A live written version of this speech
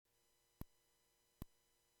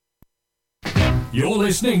You're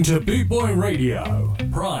listening to Boot Boy Radio.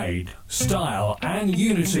 Pride, style, and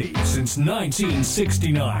unity since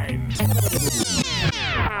 1969.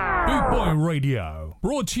 Boot Boy Radio.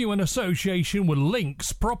 Brought to you in association with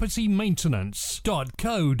Links Property Maintenance.co.uk.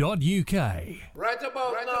 Right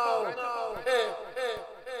about now.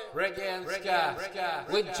 Reggae and Ska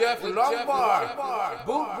with Jeff Lombard.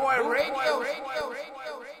 Boot Boy Radio.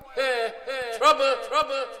 Trouble.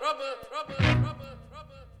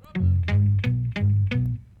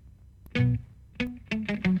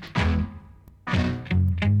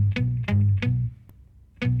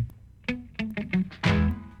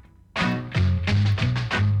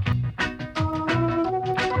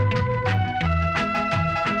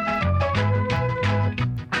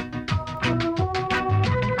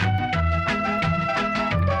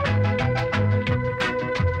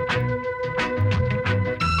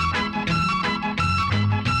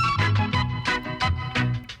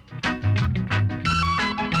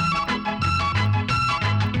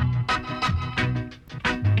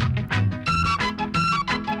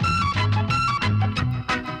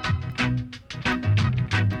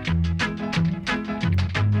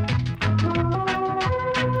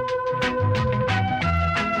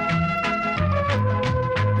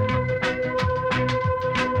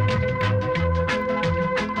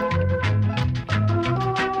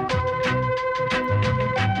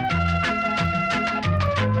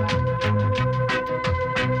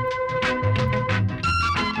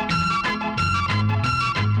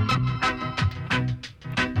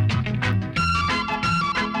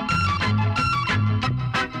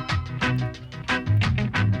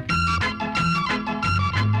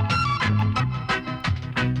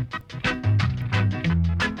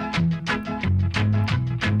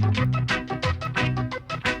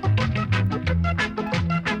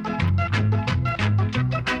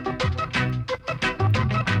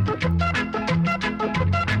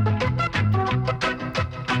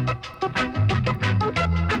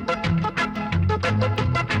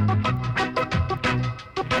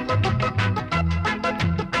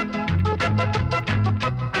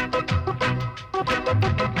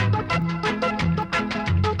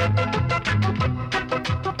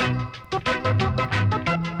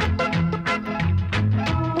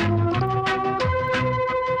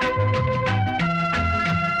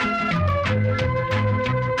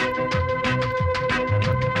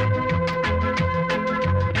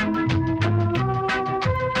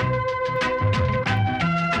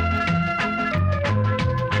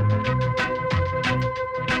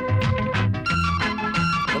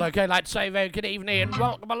 Okay, I'd like to say very good evening and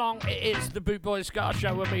welcome along. It is the Boot Boy Ska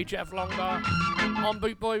Show with me, Jeff Longer, on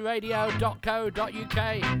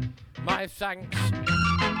bootboyradio.co.uk. My thanks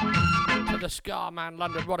to the Ska Man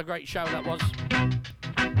London. What a great show that was.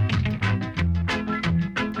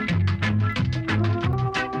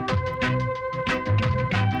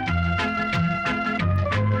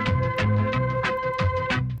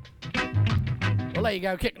 Well, there you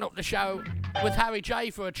go, kicking up the show with Harry J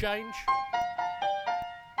for a change.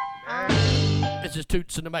 This is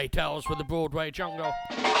Toots and the Maytals with the Broadway Jungle.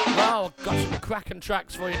 Well, got some cracking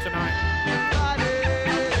tracks for you tonight.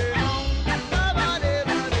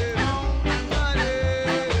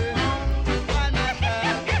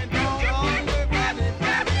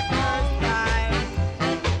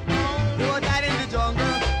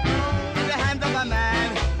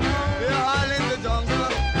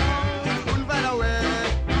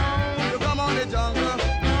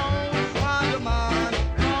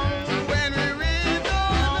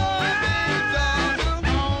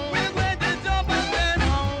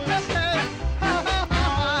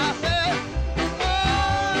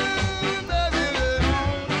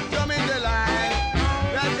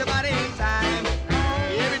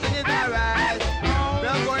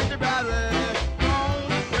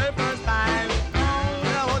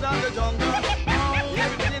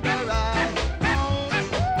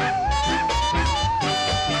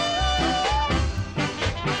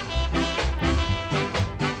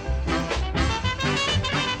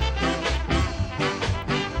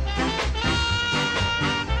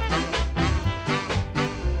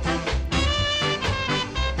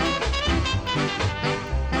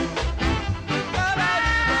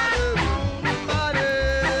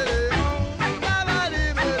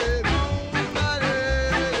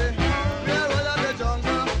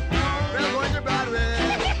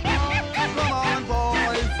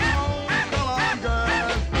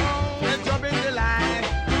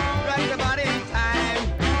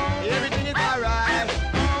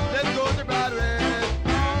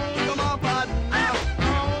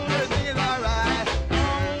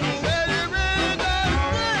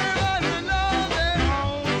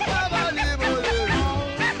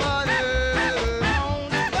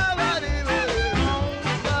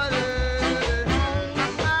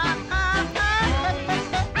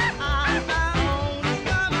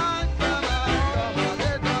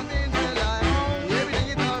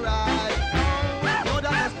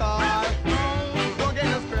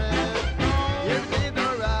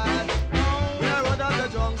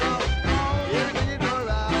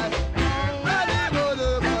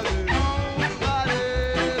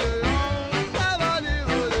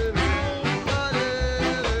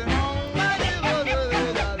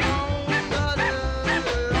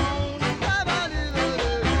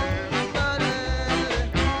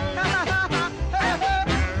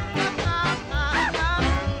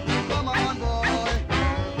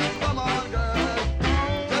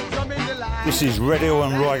 This is Radio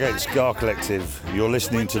and Reigate Ska Collective. You're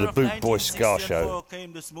listening to the Boot Boy Ska Show.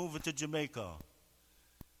 Came this movie to Jamaica.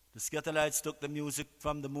 The Skatalites took the music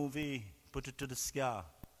from the movie, put it to the ska,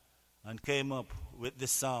 and came up with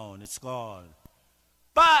this sound. It's called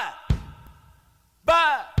Bye!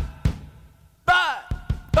 Bye! Bye!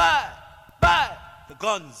 Bye! Bye! The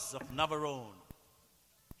Guns of Navarone.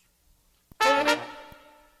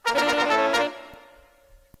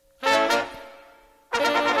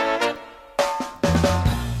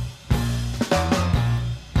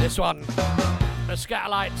 This one, the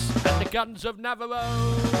Skatalites and the Guns of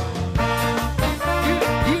Navarone.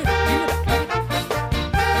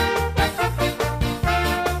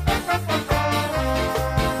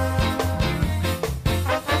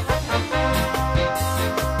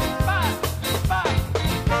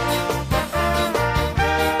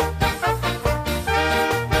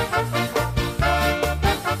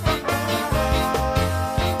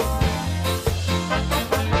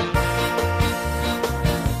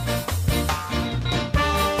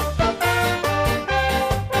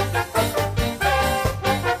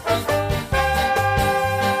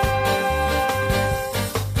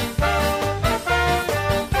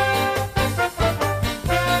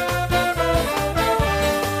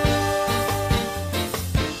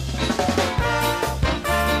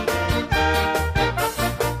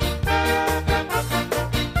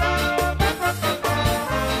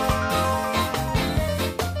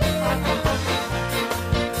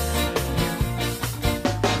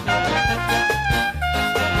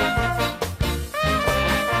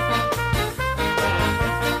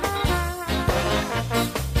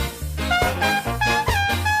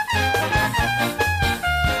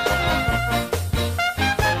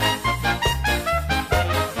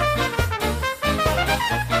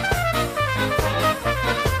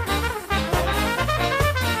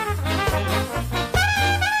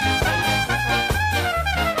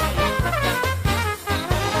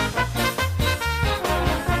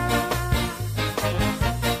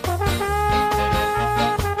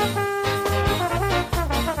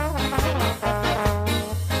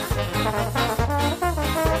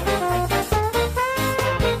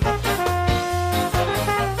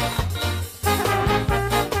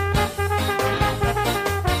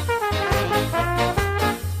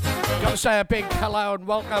 Say a big hello and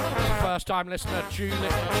welcome to first time listener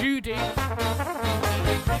Judy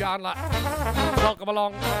Chandler. Welcome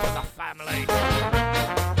along to the family.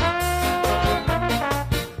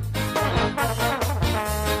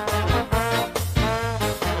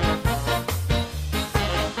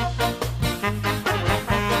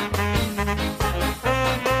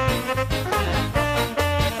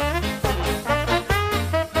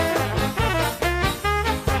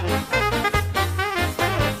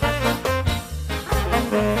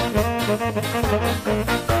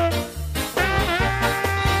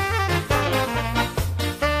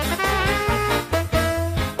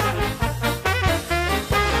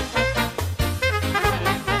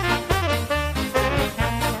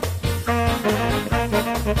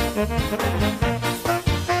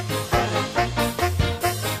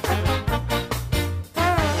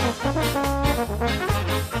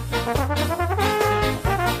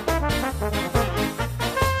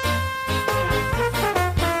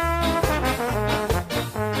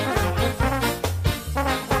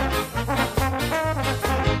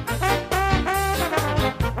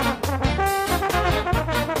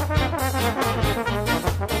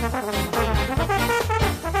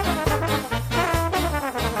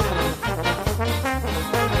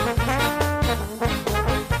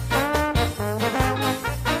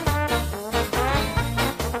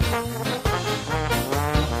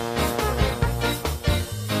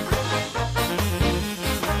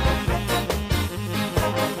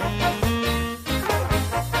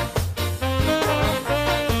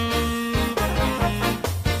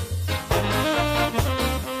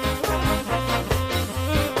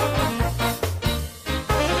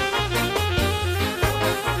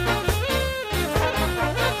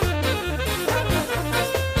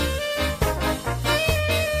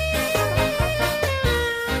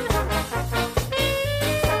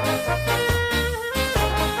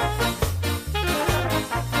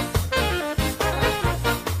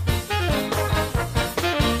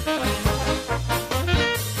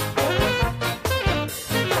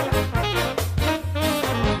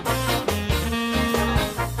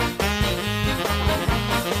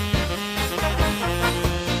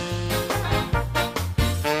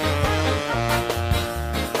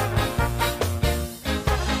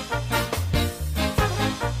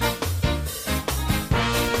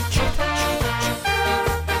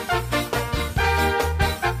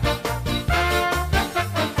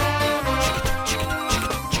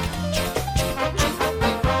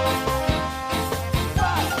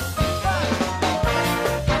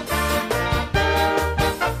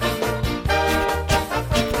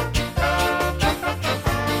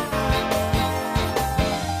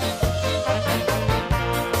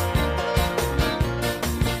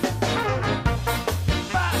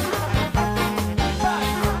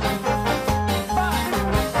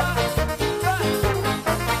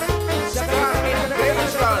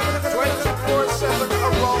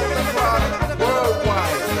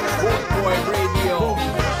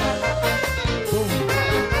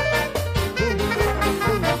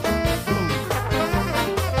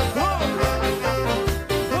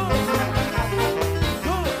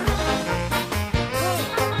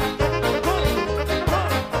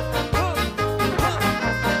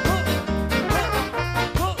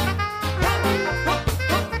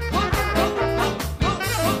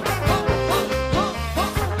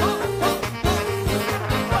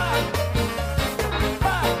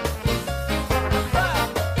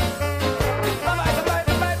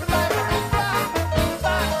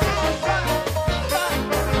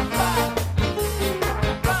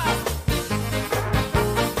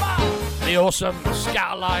 awesome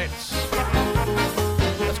Scatterlights.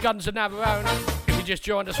 That's Guns of Navarone. If you just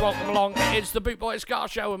joined us, welcome along. It's the Bootboy Ska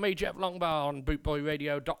Show with me, Jeff Longbar, on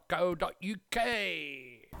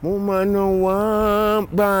bootboyradio.co.uk. Woman no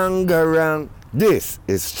want bang around. This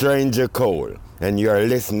is Stranger Cole, and you're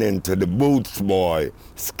listening to the Boots Boy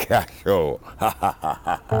Ska Show.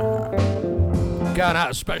 Going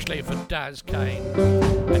out especially for Daz Kane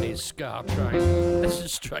and his Ska Train. This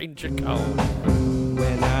is Stranger Cole.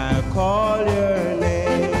 When I call your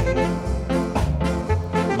name,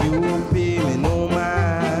 you pay me no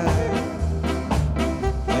mind.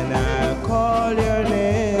 When I call your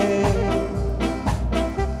name,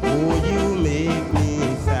 oh, you make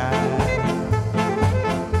me sigh.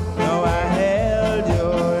 Now I held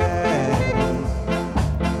your hand.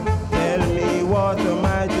 Tell me what am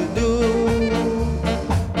I to do?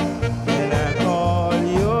 When I call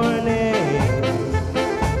your name,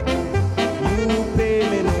 you pay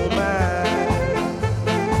me no mind.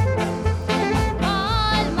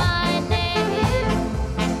 Call my name,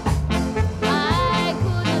 I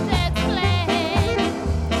couldn't explain.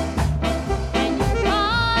 When you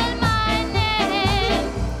call my name,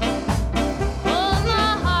 oh, my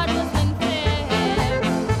heart was in fear.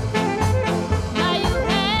 Now you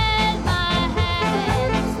held my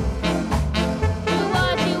hands, do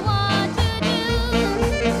what you want to do.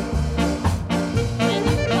 When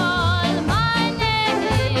you call my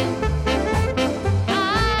name, I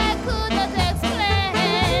could not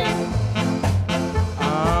explain.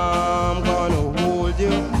 I'm gonna hold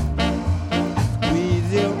you,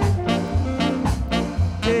 squeeze you,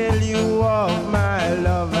 tell you of my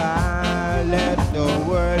love. I let the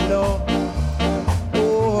world know,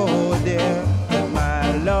 oh dear, that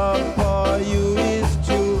my love for you is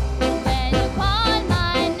true. When you call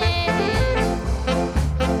my name,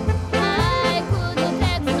 I could not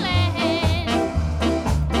explain.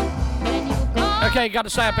 When you call Okay, got to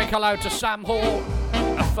say a big hello to Sam Hall,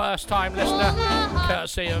 a first-time listener,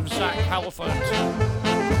 courtesy of Zach Halford.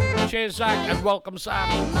 Cheers, Zach, and welcome, Sam.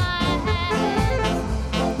 my hands,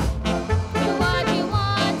 do what you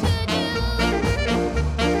want to do.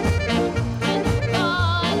 When you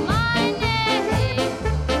call my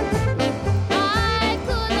name, I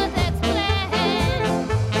could not explain.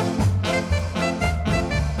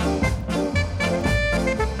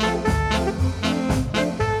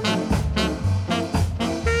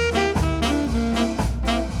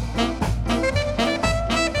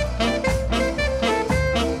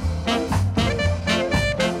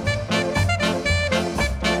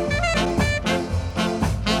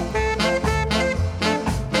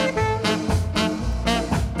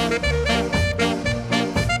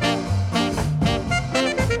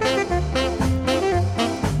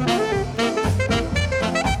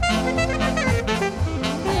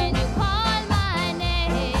 When you call my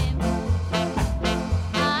name,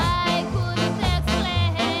 I couldn't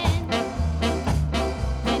explain.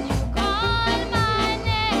 When you call my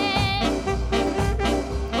name,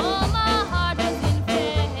 oh, my heart was in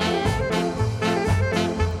fear.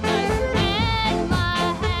 Now you held my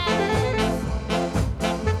hands,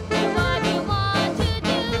 do what you want to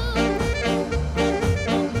do.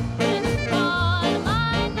 When you call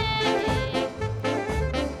my name,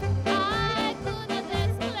 I couldn't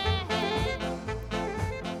explain.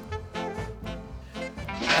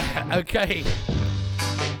 Okay.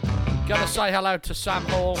 Gotta say hello to Sam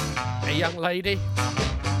Hall, a young lady.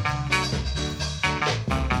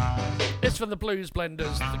 It's for the Blues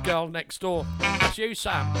Blenders, the girl next door. That's you,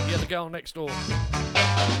 Sam. You're the girl next door.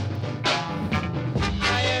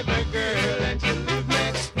 I am a girl and she lives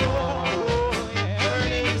next door. Her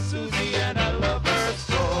name is Susie and I love her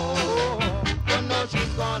so. Don't know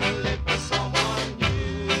she's gonna live for someone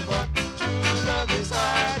new, but true love is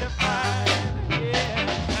hard to find. Yeah.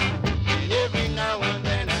 And every now and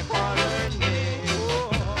then I call her name,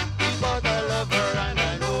 because I love her and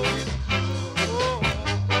I know it's true.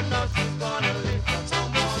 Don't know she's gonna live for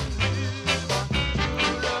someone new, but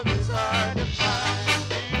true love is hard to find.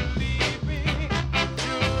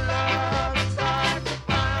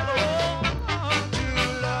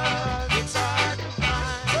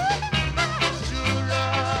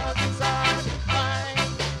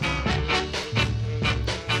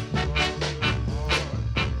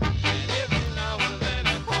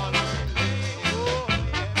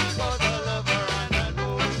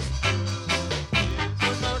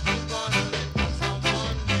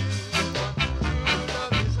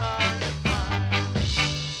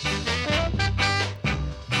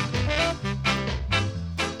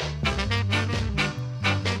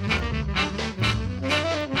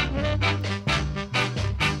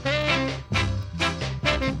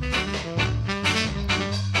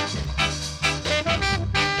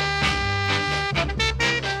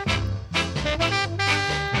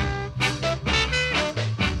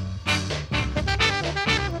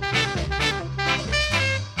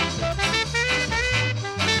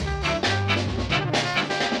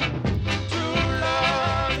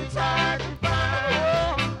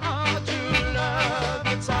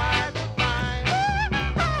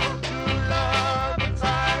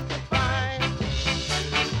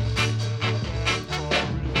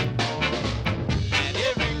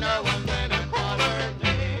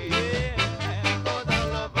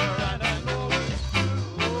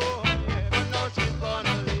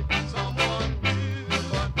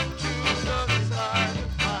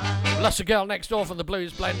 That's the girl next door for the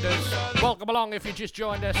Blues Blenders. Welcome along if you just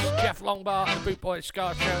joined us. Jeff Longbar at the Boot Boy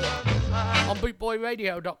Ska Show on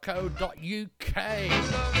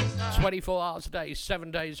bootboyradio.co.uk. 24 hours a day,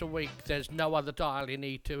 7 days a week. There's no other dial you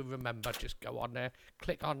need to remember. Just go on there,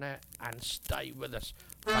 click on there, and stay with us.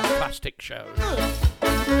 Fantastic shows.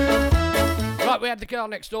 Right, we had the girl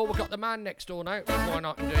next door. We've got the man next door now. Why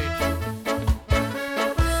not, indeed?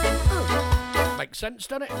 Makes sense,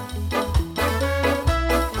 doesn't it?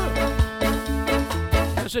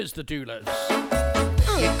 This is the Doulas.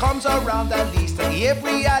 It comes around at least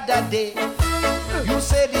every other day. You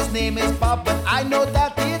said his name is Bob, but I know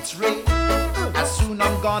that it's Ray. As soon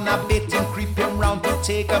I'm gonna bit him, creep him round to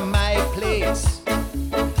take my place.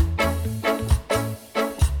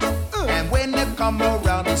 And when they come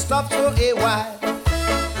around, he stops for a while.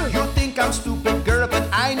 You think I'm stupid, girl, but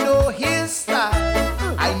I know his style.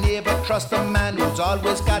 I never trust a man who's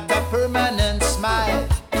always got a permanent smile.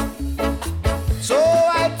 So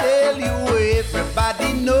I tell you,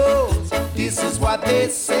 everybody knows this is what they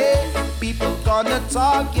say. People gonna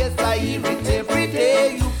talk, yes, I hear it every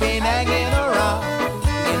day. You've been hanging around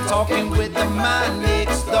and talking with the man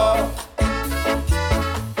next door.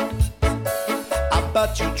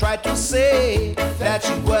 But you tried to say that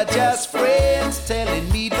you were just friends, telling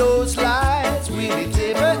me those lies. Will it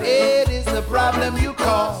ever end is the problem you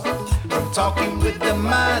cause from talking with the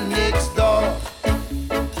man next door.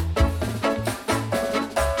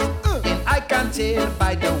 I can tell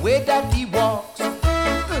by the way that he walks,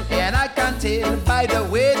 and I can tell by the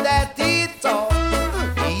way that he talks.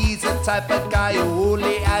 He's the type of guy who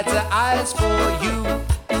only has the eyes for you.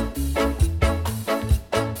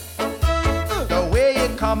 The way you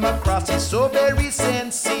come across is so very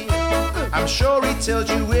sincere. I'm sure he tells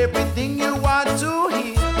you everything you want to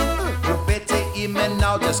hear. You better him and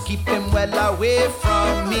now just keep him well away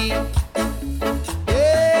from me.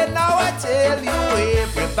 Yeah, now I tell you,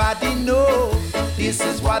 everybody knows this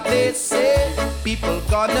is what they say. People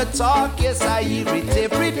gonna talk, yes, I hear it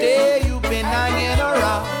every day. You've been hanging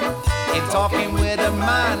around and talking with a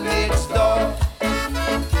man next door.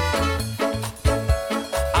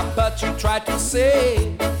 But you tried to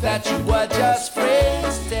say that you were just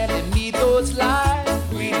friends, telling me those lies.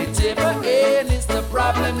 Will it ever end is the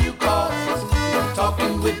problem you cause from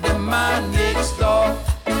talking with the man next door.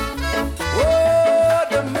 Oh,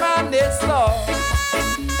 the man next door.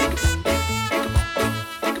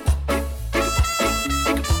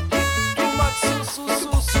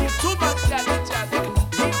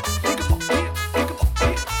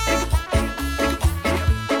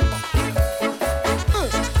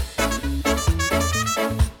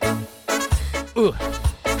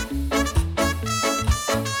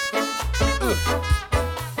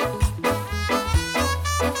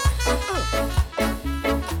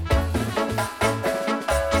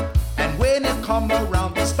 And when it come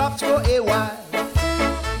around, it stops for a while.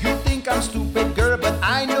 You think I'm stupid, girl, but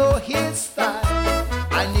I know his style.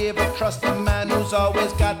 I never trust a man who's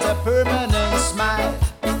always got a permanent smile.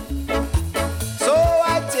 So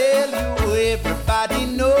I tell you, everybody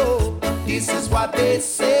know this is what they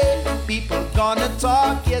say. People gonna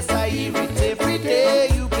talk, yes, I hear it every day.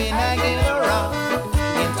 You've been hanging around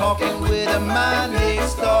and talking with a man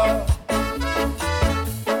next door.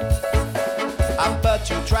 But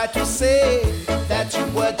you tried to say that you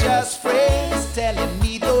were just friends, telling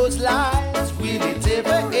me those lies. Will it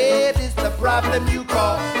ever end is the problem you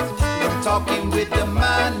cause from talking with the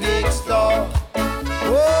man next door.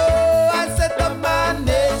 Oh, I said the man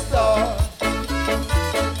next door.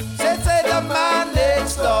 Say the man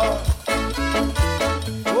next door.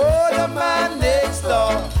 Oh, the man next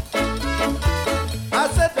door. I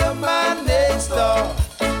said the man next door.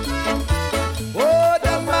 Oh,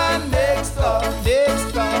 the man next door,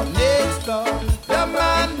 next door, next door. The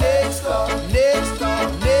man next door, next door,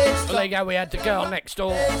 next door. Well, there you go, we had the girl next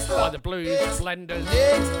door by the Blues Blenders.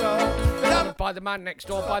 Followed by the man next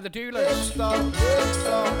door by the Doulas. Next door, next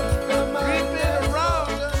door. Creeping around.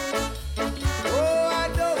 Oh, I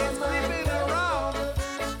know it's creeping around.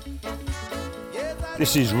 Yes, I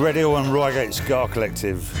This is Radio and Reigate Ska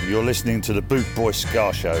Collective. You're listening to the Boot Boy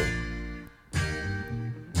Ska Show.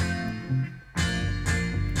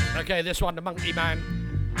 Okay, this one, the Monkey Man.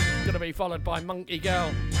 Gonna be followed by Monkey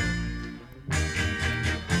Girl.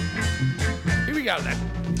 Here we go then.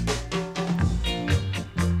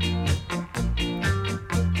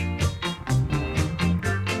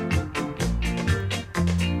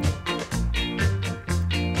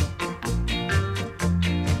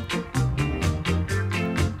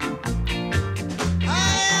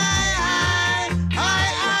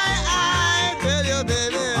 Tell you,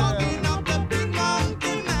 baby. Walking up the big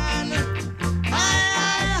mountain, man.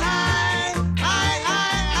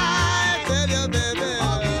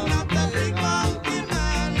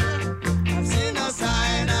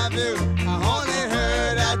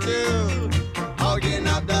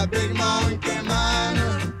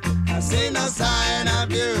 see no sign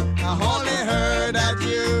of you. I only heard that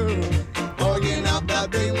you hugging up the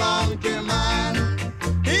big monkey man.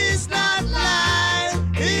 He's not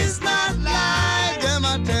lying, he's not lying. Them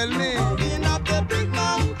a tell me hugging up the big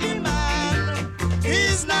monkey man.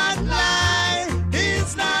 He's not lying,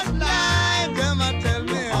 he's not lying. Them a tell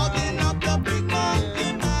me hugging up the big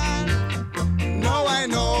monkey man. Now I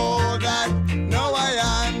know that, now I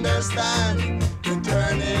understand. You're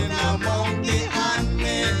turning a monkey on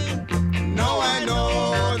me. Now I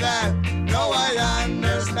know that, now I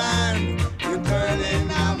understand. You're turning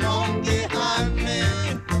a monkey on me.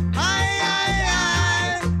 I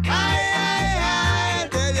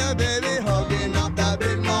tell your baby hugging up that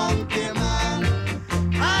big monkey man.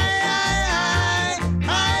 I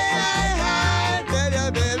tell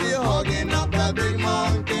your baby hugging up that big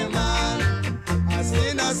monkey man. I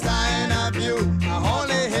see no sign of you, I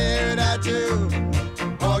only hear that you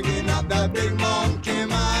hugging up that big monkey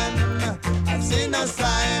man. I see no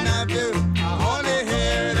sign of you, I only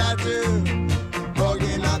hear that you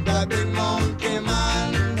hugging up that big monkey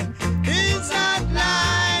man. He's not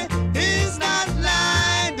lying, he's not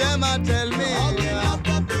lying. Them a tell me hugging up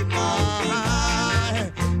that big monkey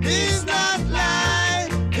man. He's not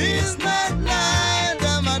lying, he's not lying.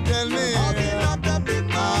 Them a tell me hugging up that big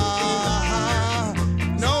monkey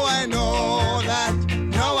man. Now I know that,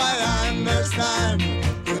 now I understand.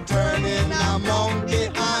 You're turning a monkey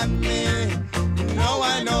on me. Now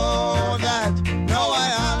I know that, now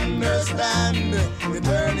I understand. You're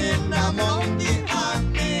turning a monkey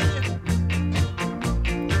on me.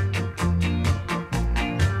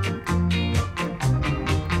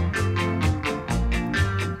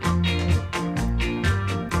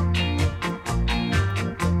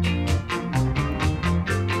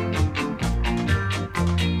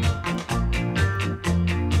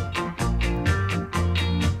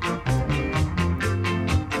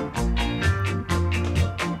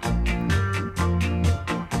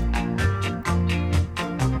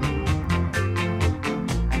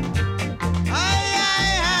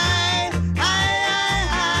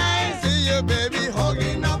 I see your baby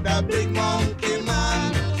hugging up that big monkey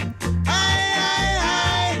man.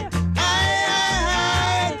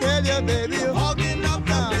 I tell your baby hugging up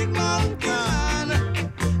that big monkey man.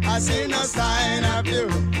 I see no sign of you,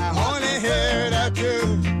 I only hear that you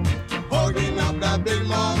hugging up that big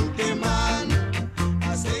monkey man.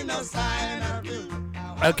 I see no sign of you.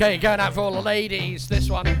 Okay, going out for all the ladies. This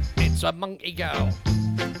one, it's a monkey girl.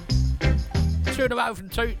 Two in a row from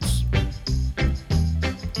Toots.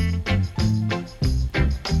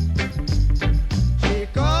 She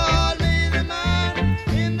called me the man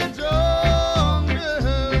in the jungle.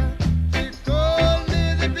 She told me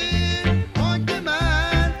the big monkey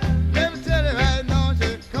man. Let me tell you right now,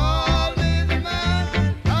 she called me the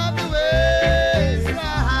man of the wayside.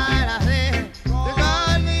 I say, she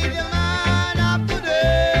called me the man of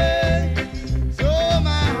today. So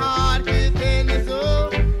my heart keeps telling me so.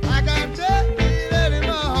 I can't take it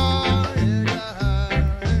anymore.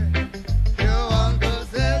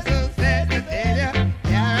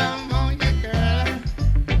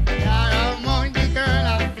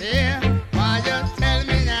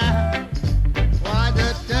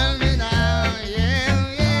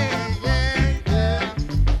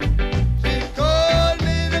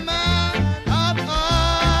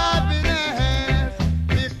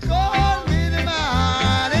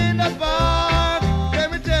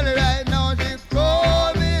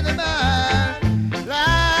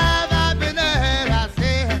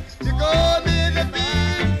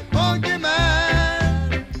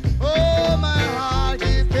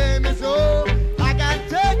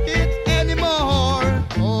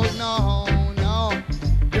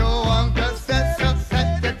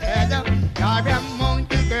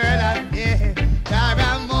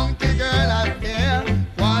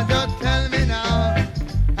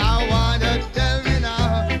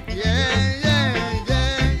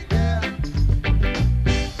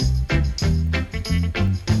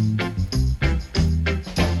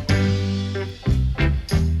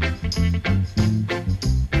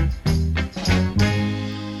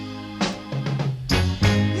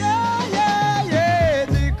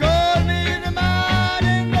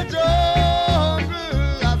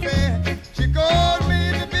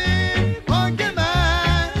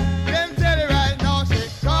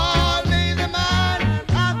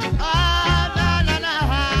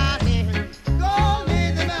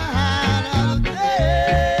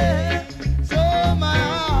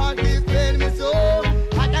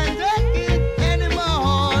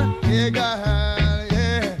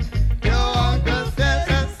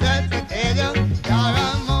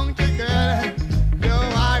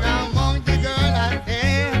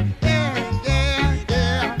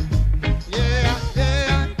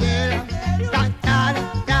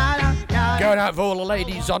 all the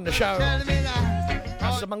ladies on the show.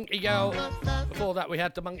 That's the Monkey Girl. Before that, we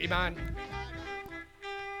had the Monkey Man.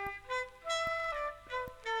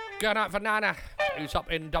 Going out for Nana, who's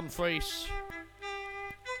up in Dumfries.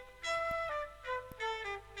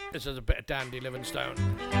 This is a bit of Dandy Livingstone.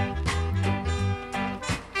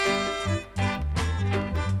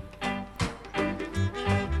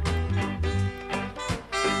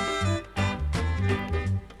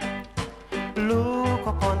 Look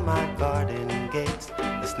upon my garden gates,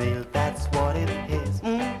 the snail, that's what it is.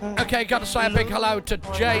 Okay, gotta say a big hello to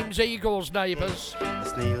James Eagle's neighbours. The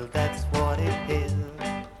snail, that's what it is.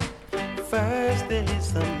 First there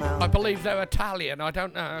is a mountain. I believe they're Italian, I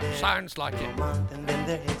don't know, sounds like it. Mountain, then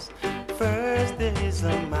there is. First there is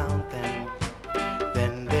a mountain.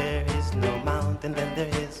 Then there is no mountain, then there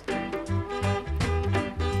is.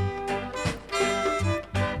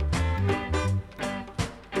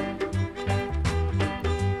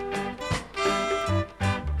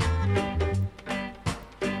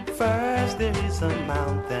 First there is a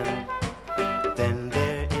mountain, then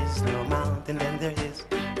there is no mountain, then there is.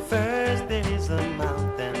 First there is a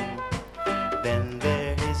mountain, then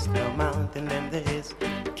there is no mountain, then there is.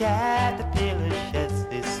 Caterpillar sheds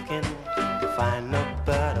his skin to find a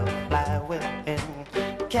butterfly within.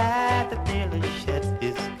 Caterpillar sheds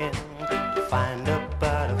his skin to find a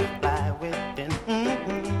butterfly within.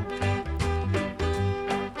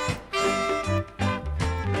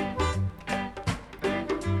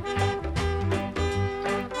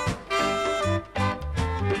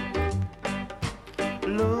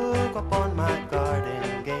 Look upon my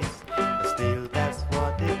garden gates, the snail, that's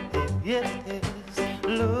what it is, yes it is.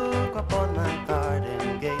 Look upon my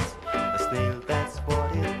garden gates, the snail, that's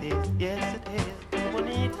what it is, yes it is.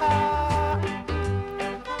 Bonita,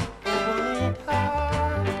 bonita.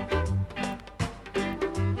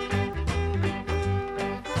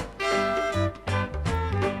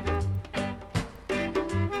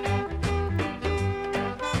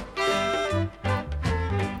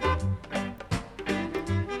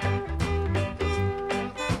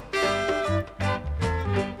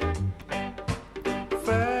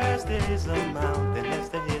 First there is a mountain, yes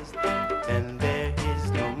there is. Then there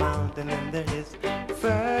is no mountain, and there is.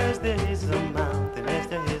 First there is a mountain, yes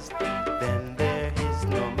there is. Then there is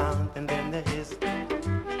no mountain, then there is.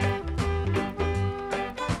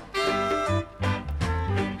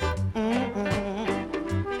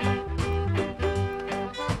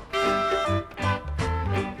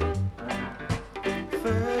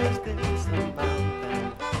 First there is a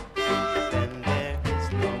mountain, then there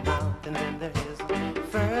is no mountain, then there is.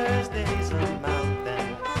 First there is a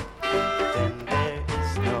mountain, then there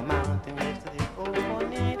is no mountain, yes there is. Oh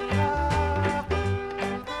bonita,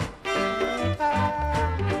 bonita,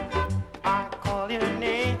 I call your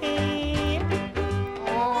name.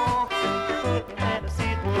 Oh, let us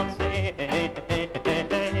see what say.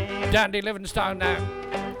 Dandy Livingstone now.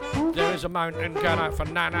 There is a mountain going out for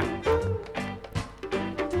Nana.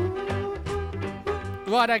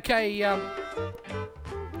 Right, okay,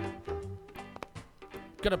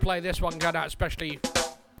 gonna play this one going out especially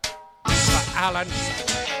for Alan.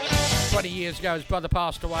 20 years ago his brother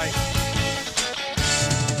passed away.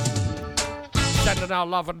 Sending our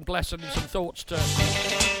love and blessings and thoughts to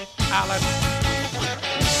Alan.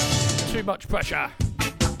 Too much pressure.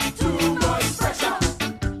 Too much pressure.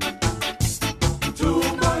 Too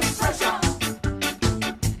much pressure.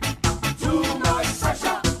 Too much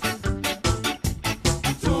pressure.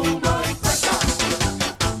 Too much pressure.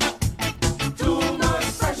 Too much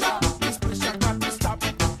pressure. This pressure got to stop.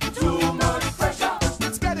 Too much pressure.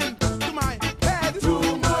 It's getting to my head.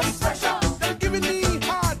 Too much pressure. They're giving me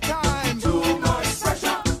hard time. Too much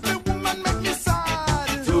pressure. The woman make me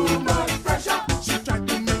sad. Too much pressure. She tried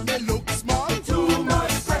to make me look small. Too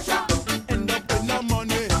much pressure. And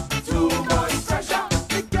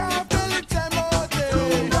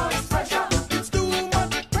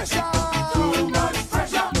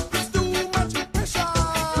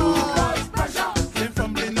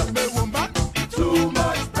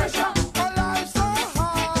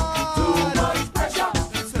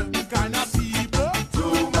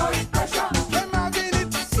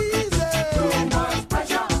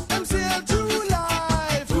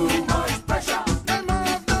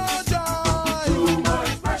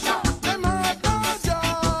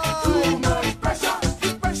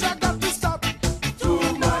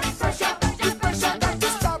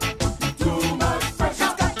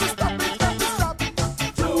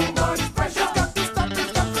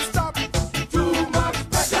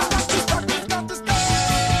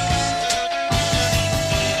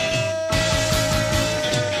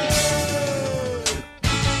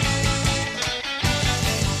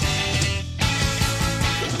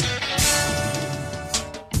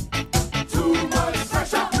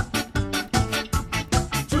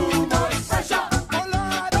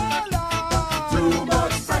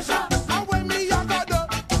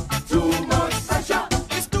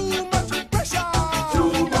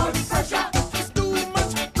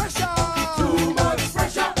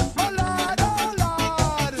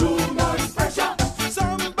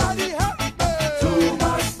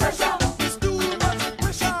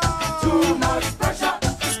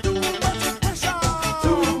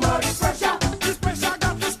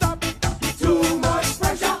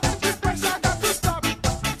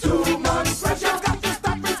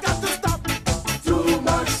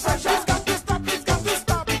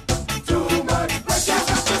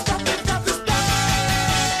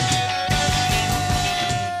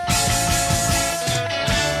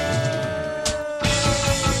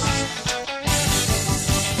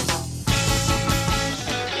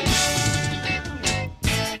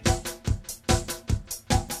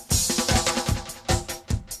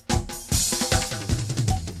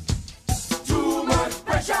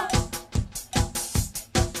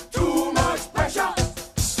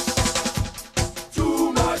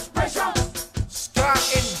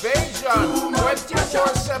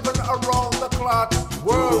around the clock,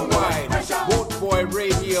 worldwide. Boot Boy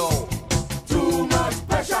Radio. Too much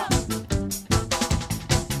pressure.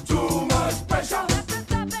 Too much pressure.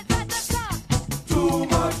 Too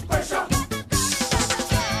much pressure.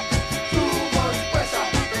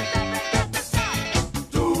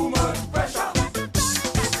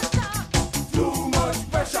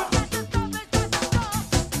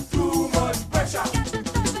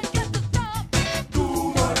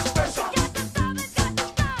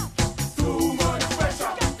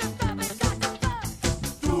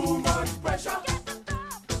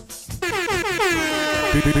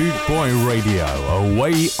 Boot Boy Radio, a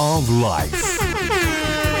way of life.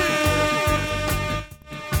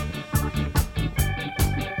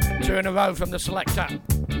 Two in a row from the selector.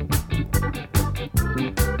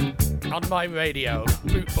 On my radio,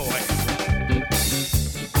 Boot Boy.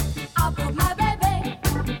 I put my baby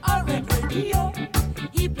on red radio.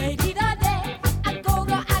 He played it all day. I go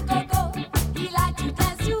go, I go go. He liked to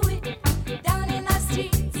dance to it down in the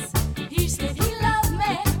streets. He said he loved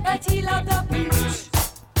me, but he loved the blues.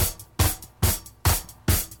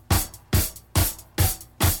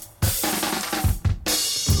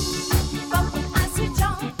 But when I switch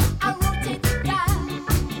on, I rotate the dial.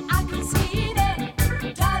 I can see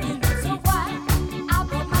it driving me so wild. I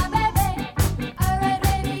put my baby on red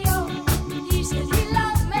radio. He said he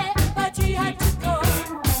loved me, but he had to go.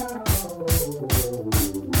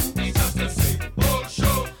 He's just a sick old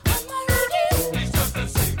show. On my radio, He's just a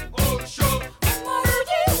sick old show. on my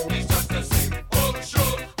radio, He's just a sick old show.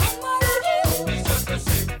 on my radio, He's just a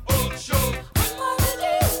sick old show. on my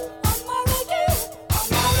radio, on my radio, on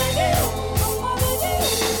my radio, on my radio.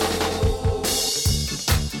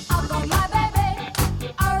 I got my baby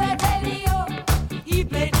on red radio. He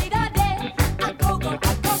played it all day. I go go,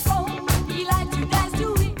 I go go. He liked to dance to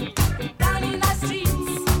it down in the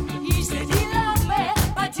streets. He said he loved me,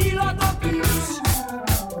 but he loved the blues.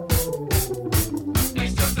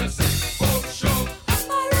 He's just a sick old show. On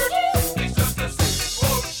my radio, He's just a sick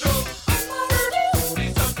old show. on my radio,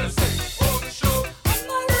 He's just a sick old show. on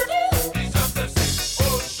my radio, He's just a sick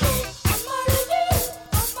old show. on my radio,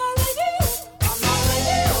 on my radio, on my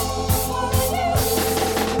radio, on my radio.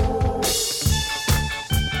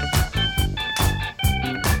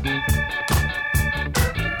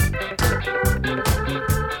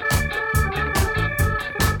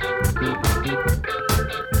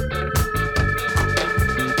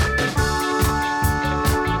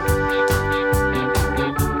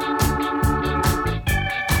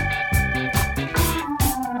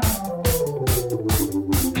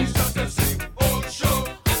 He's just a sick old show.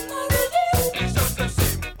 He's just a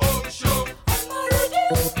sick old show.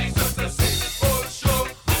 He's just a sick old show.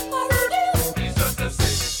 He's just a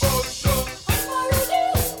sick old show.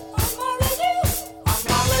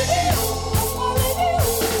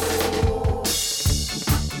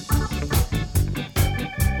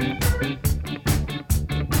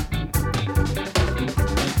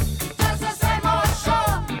 Just the same old show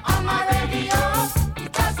on my radio.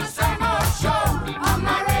 Just the same old show on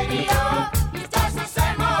my radio. Just the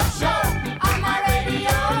same old show on my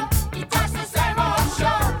radio. Just the same old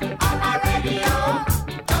show on my radio.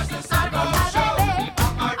 Just the same old show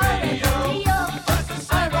on my radio. Just the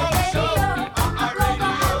same old show on my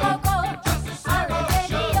radio. Just the same old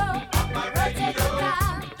show on my radio.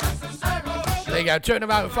 Just the same old show. There you go, turn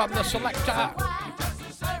them out from the selector.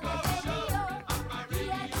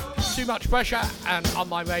 Too much pressure and on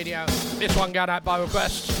my radio. This one going out by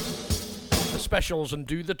request. The specials and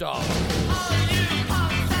do the dog.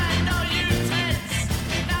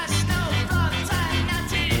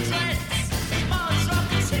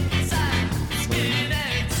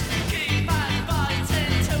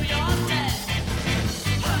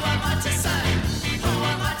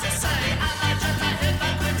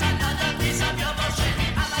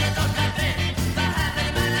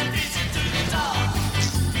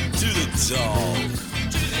 To the dog.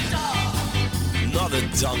 Not a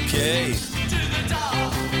donkey.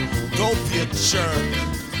 Don't be a jerk.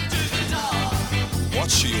 What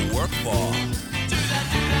should you work for?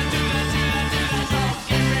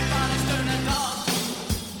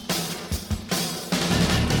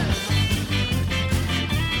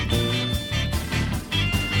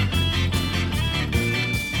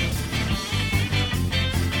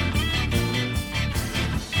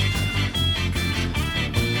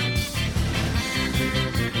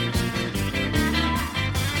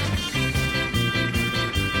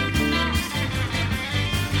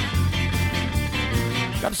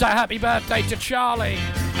 Gotta say happy birthday to Charlie.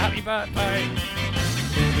 Happy birthday.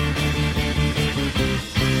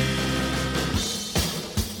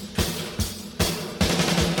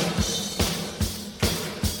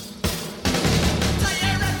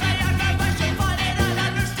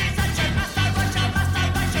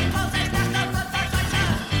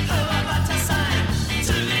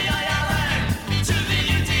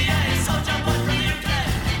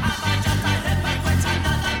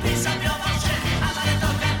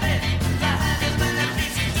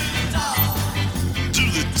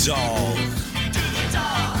 dog. To the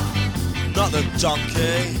dog. Not the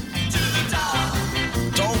donkey. To the dog.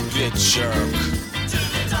 Don't be a jerk. To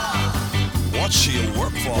the dog. What should you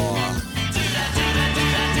work for?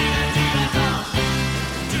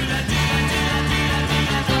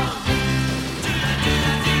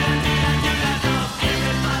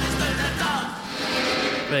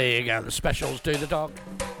 There you go, the specials do the dog.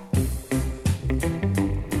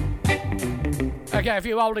 Okay, a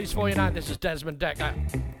few oldies for you now. This is Desmond Decker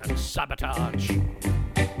and Sabotage.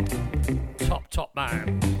 Top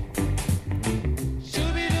man.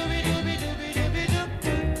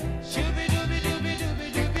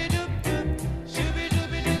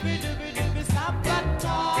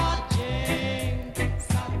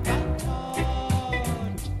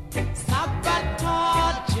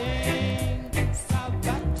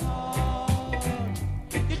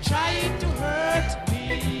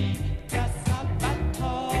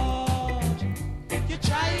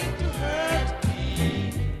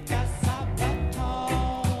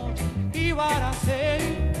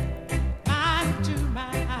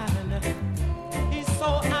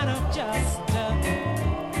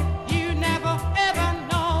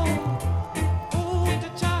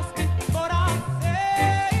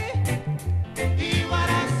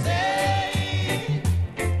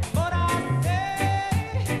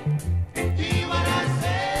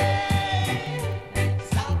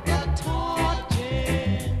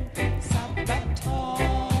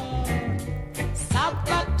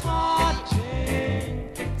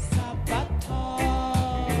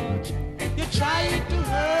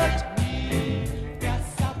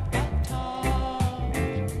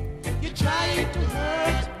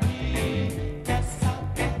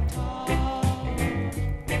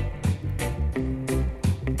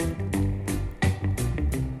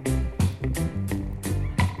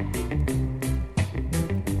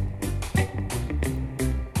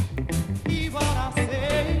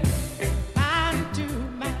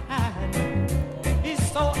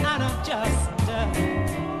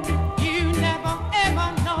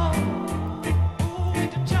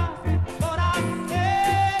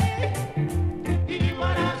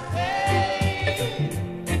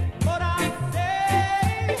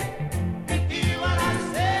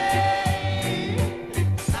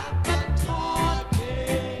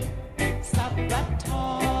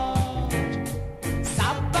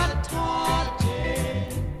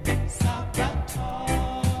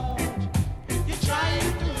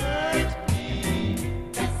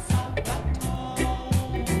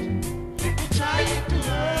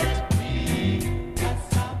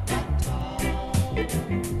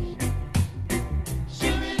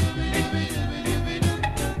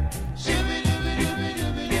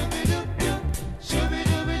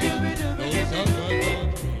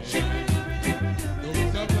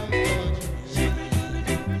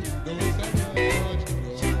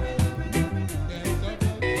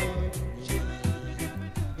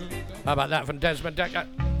 How about that from Desmond Decker?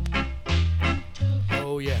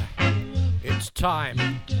 Oh yeah, it's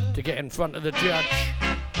time to get in front of the judge.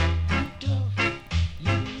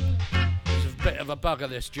 There's a bit of a bugger,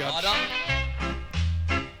 this judge. Order.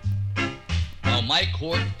 Now my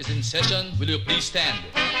court is in session. Will you please stand?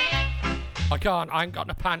 I can't. I ain't got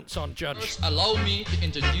no pants on, Judge. First, allow me to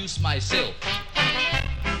introduce myself.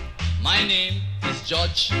 My name is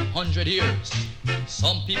Judge 100 Years.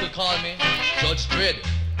 Some people call me Judge Dread.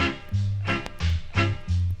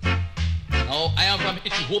 Now, I am from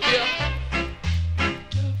Ethiopia.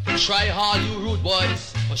 Try hard, you rude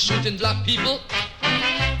boys, for shooting black people.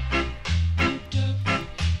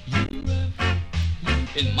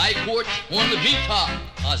 In my court, only me talk,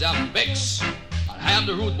 cause I'm Bex. And I am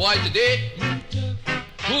the rude boy today.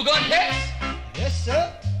 Who got this? Yes,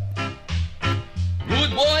 sir.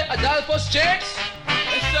 Rude boy Adolphus James.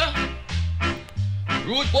 Yes, sir.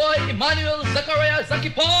 Rude boy Emmanuel Zachariah Zaki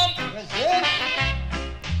Palm. Present.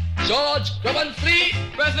 George Graban Flea.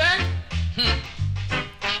 Present.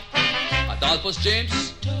 Adolphus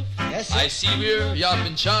James. Yes, sir. I see where you have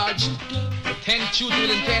been charged with 10 shooting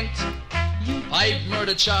with intent, 5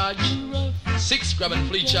 murder charge, 6 grab and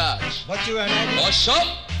flee charge. What you are not? Hush up!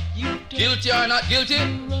 Guilty or not guilty?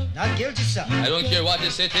 Not guilty, sir. I don't care what they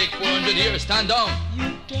say, take 400 here, stand down.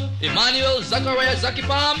 Emmanuel Zachariah Zaki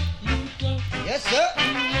Palm. Yes, sir.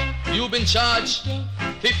 You've been charged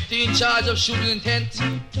 15 charge of shooting intent,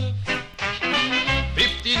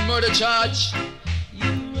 15 murder charge.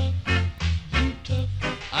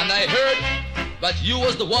 And I heard that you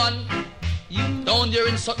was the one down there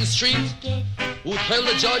in Sutton Street who tell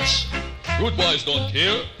the judge, rude boys don't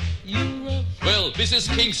care. Well, this is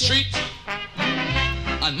King Street,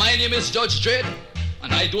 and my name is Judge Dredd,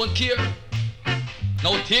 and I don't care.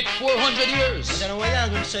 Now take 400 years. I don't know what you're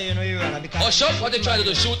going to say, you know, Your Honor, because... Hush up, what they trying to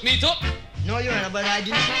do, shoot me too? No, Your Honor, but I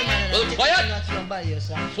didn't shoot the man. Well, quiet!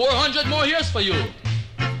 400 more years for you.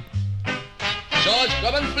 George,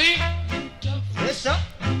 grab and flee. Yes, sir.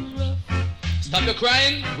 Stop your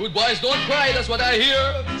crying. Good boys don't cry, that's what I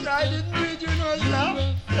hear. I didn't do it, you know,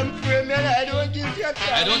 sir. I'm afraid, man, I don't give you a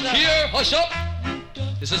chance. I don't care, hush up.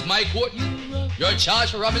 This is my court. You're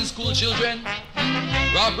charged for robbing school children.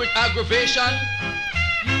 Robbery, aggravation.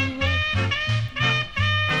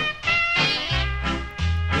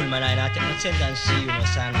 Well, man, I take my sentence to you, know,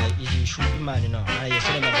 son. If you shoot the man, you know, and you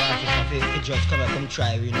say them about if the judge come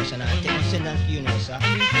try, you know, son. I take my sentence to you, know, sir.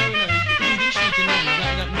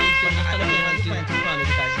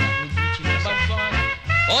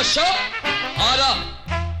 Hush up! Order!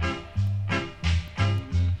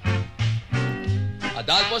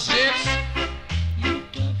 Adolphus James.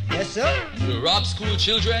 Yes, sir. You rob school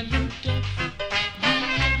children.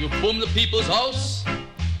 You boom the people's house.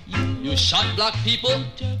 You shot black people.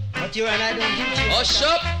 But you and I don't give you. Hush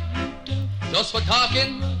up! Just for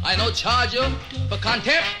talking, I now charge you for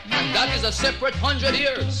contempt, and that is a separate 100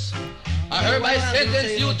 years. I hereby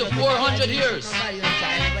sentence you to 400 years.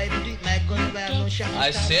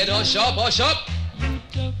 I said hush up, hush up.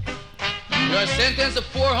 You are sentenced to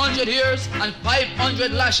 400 years and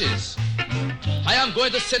 500 lashes. I am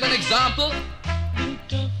going to set an example.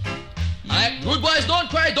 Good boys, don't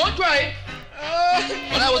cry, don't cry.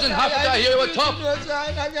 When I was in Africa, here you were tough.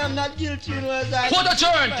 I'm not guilty, you know, sir. Put a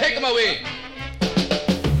turn, take him away.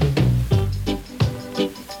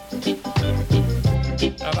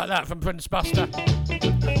 How about that from Prince Buster?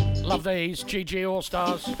 Love these GG All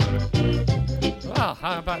Stars. Well,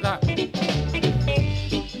 how about that?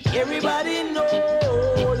 Everybody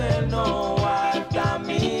know, they know what I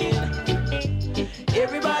mean.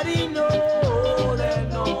 Everybody know, they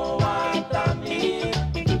know what I mean.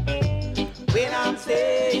 When I'm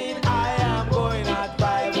saying I am going at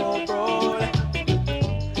 5 Road.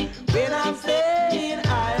 When I'm saying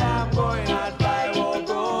I am going at 5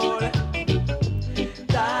 Road.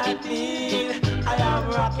 That means I am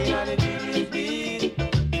rocking on the GG beat.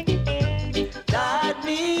 That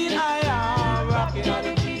means I am rocking on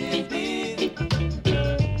the GG beat.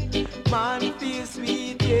 Man feel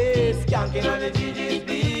sweet, yes, skanking on the GG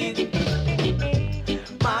beat.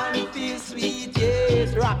 Man feel sweet,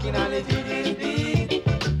 yes, rocking on the GG beat.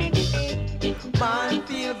 Man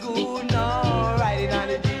feel good now, riding on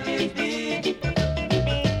the GG beat.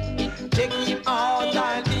 Take him out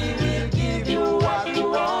and he will give you what you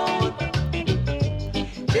want.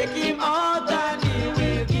 Take him out and he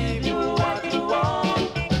will give you what you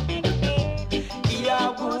want. He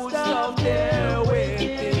have good stuff there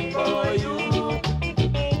waiting for you.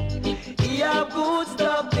 He have good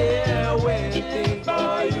stuff there waiting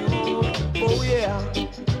for you. Oh yeah.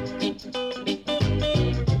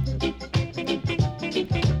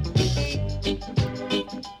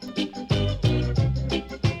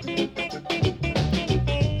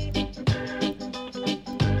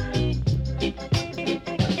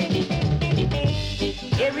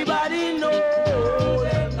 Everybody know,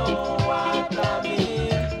 they know what I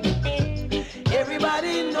mean.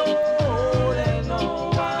 Everybody know, they know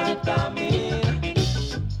what I mean.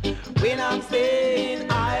 When I'm saying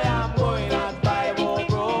I am going at 5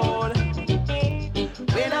 Road.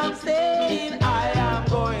 When I'm saying I am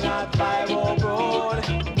going at 5 Road.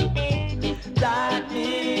 That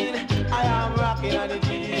means I am rocking on the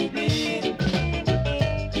GG beat.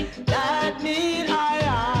 That means I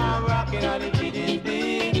am rocking on the GG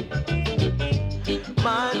beat.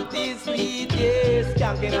 Man feel sweet, yes,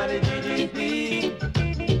 skanking on the GG beat.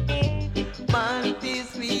 Man feel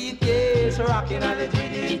sweet, yes, rocking on the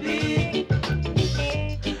GG beat.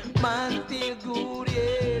 Man feel good,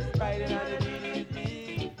 yes, riding on the GG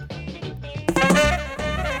beat.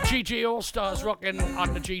 GG All Stars rocking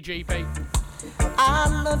on the GG beat. I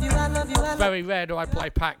love you, I love you, I love you. Very rare do I play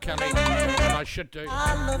Pat Kelly, and I should do.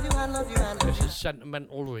 I love you, I love you, I love you. This is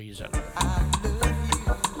sentimental reason.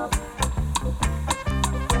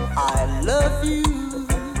 I love you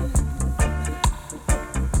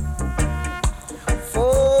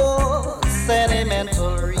for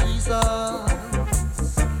sentimental reasons.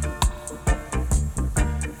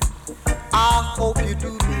 I hope you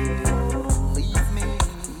do believe me.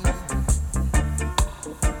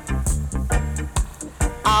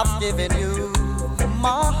 I've given you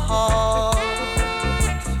my heart,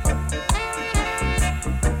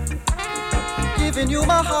 giving you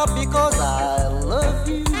my heart because I love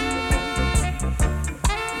you.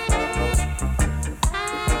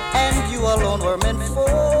 And you alone were meant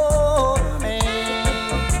for me.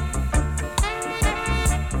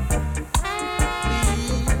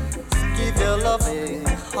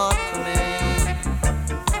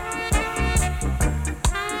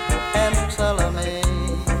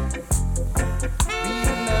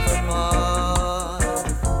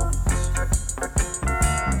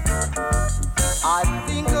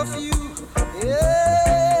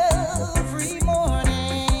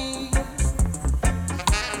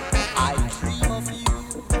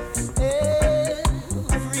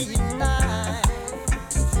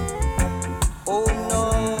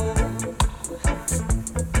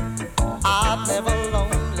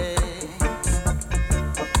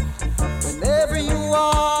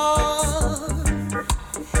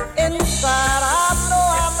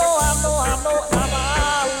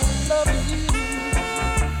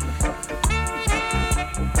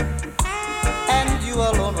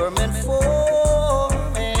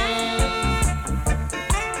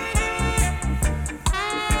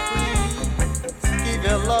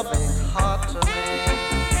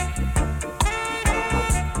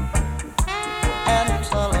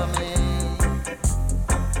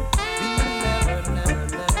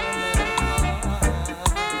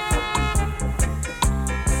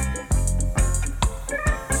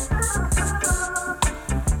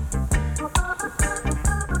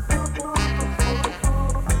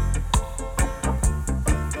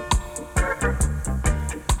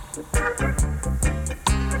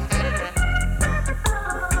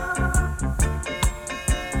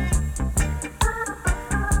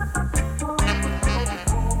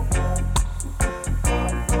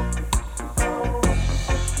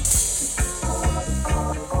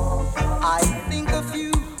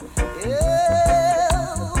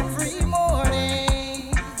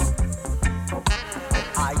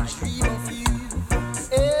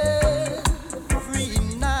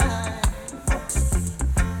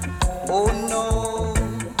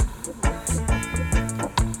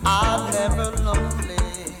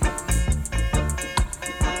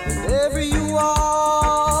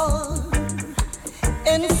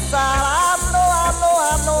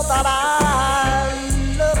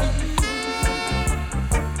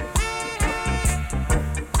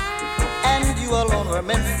 were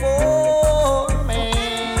meant for me.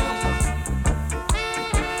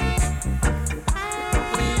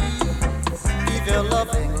 Please give your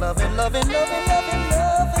loving, loving, loving, loving, loving,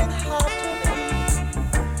 loving heart to me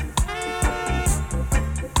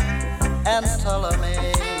and tell me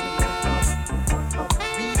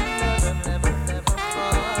we never, never, never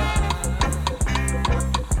part.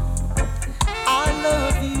 I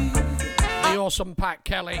love you. The awesome Pat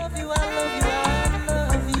Kelly. I love you, I love you, I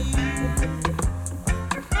love you.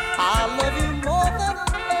 I love you more than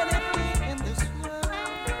anything in this world.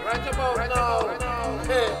 Right about now,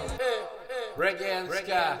 reggae and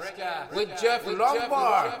ska with Jeff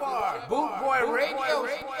Longbar, Boot Boy Radio.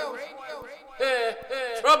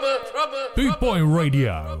 Trouble. Boot Boy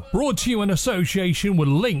Radio, brought to you in association with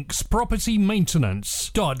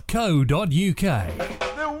linkspropertymaintenance.co.uk.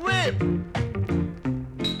 The whip.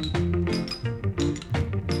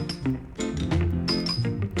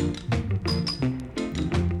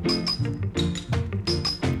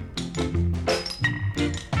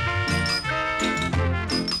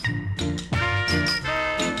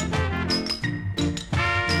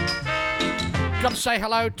 Got to say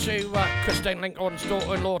hello to Christine Lincoln's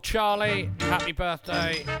daughter-in-law, Charlie. Happy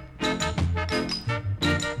birthday.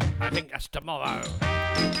 I think that's tomorrow.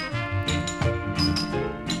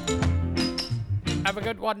 Have a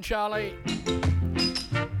good one, Charlie.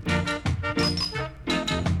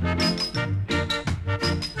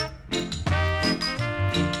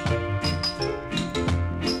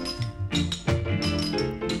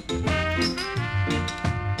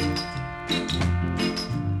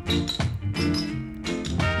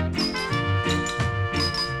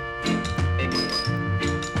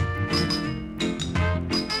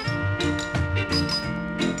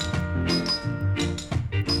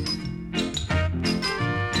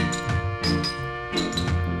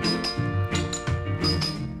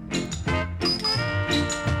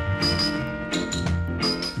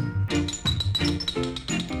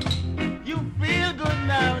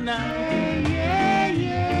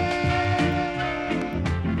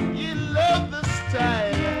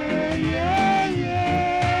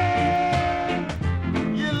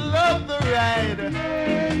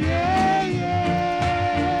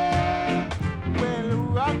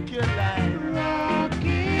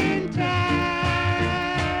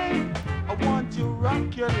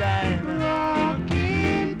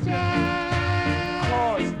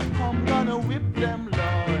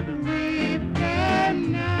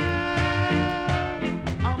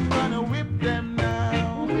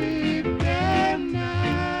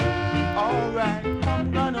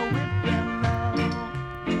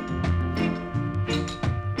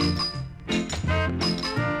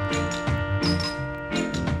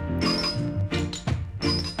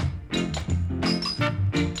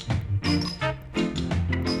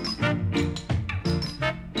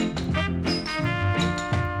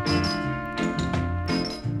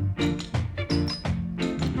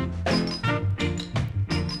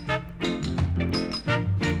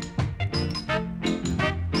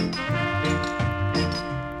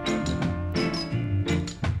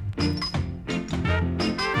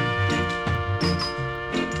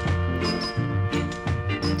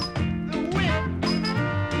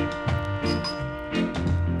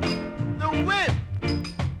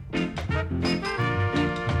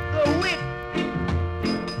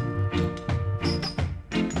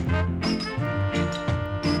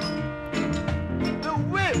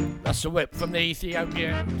 That's a whip from the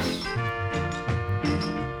Ethiopians.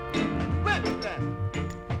 Whip them.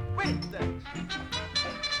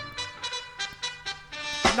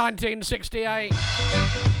 1968.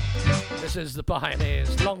 This is the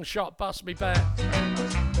Pioneers. Long shot, bust me bet.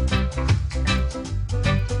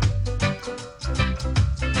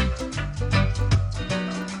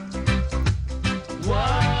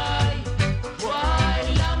 Why,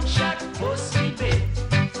 long shot, bust me bet?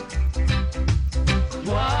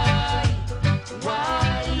 Why,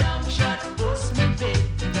 long shot, bust me bet?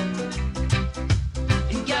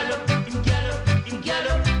 In gallop,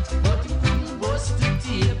 but he couldn't bust the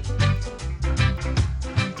tape.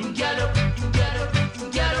 In gallop,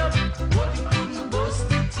 but he couldn't bust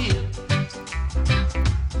the tape.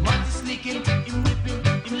 Matty slicking, him whipping,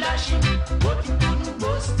 him lashing, but he couldn't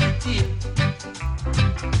bust the tape.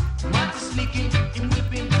 Matty slicking, him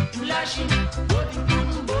whipping, him lashing, but he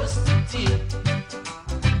couldn't bust the tape.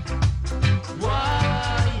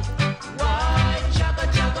 Why, chugga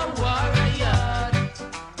chugga warrior?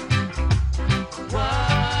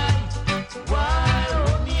 Why,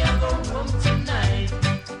 oh me I go home tonight?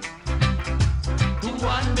 The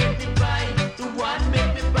one make me buy,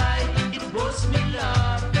 it was me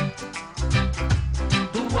love.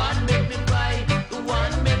 The one make me buy, it was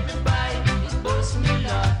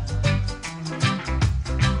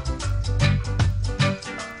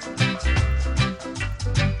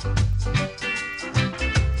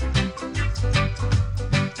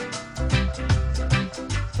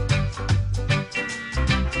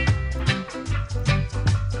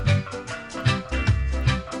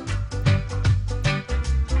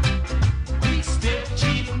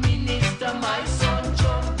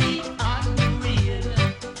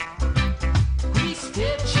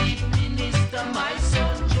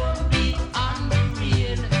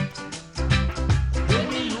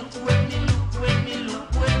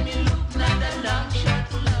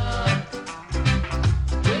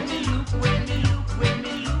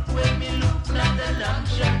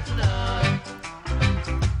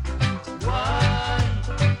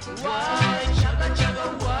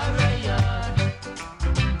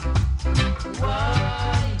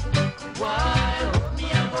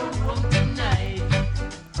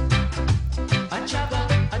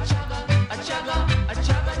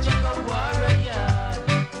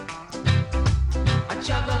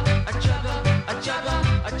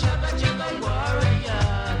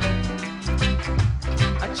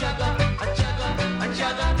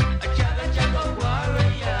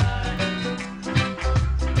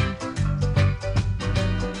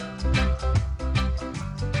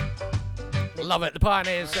love it. The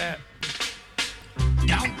Pioneers there.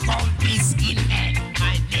 Don't call me skinhead.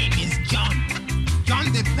 My name is John. John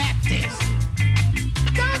the Baptist.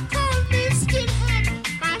 Don't call me skinhead.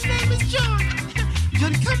 My name is John.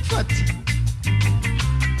 John Comfort.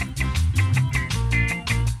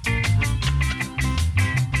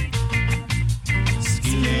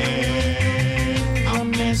 Skinhead, a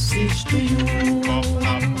message to you.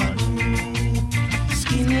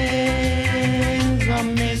 Skinhead, a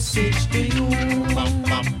message to you.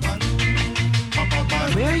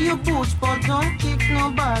 Wear your boots, but don't kick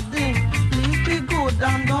nobody. Please be good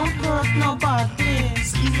and don't hurt nobody.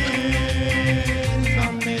 Skinhead,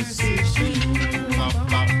 a message to you.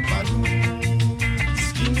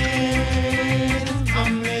 Skinhead, a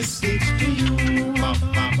message to you.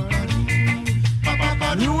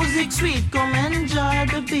 Music sweet, come enjoy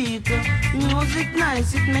the beat. Music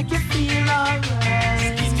nice, it make you feel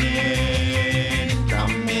alright. Skinhead, a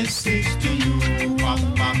message to you.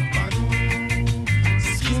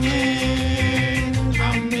 Skinhead,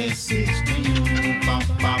 a message to you.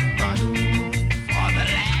 For the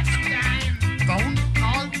last time, don't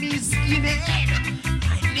call me skinhead.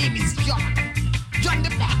 My name is John. John the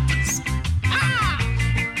Baptist. Ah!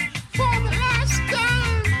 For the last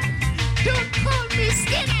time, don't call me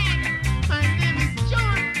skinhead. My name is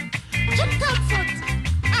John. John Comfort.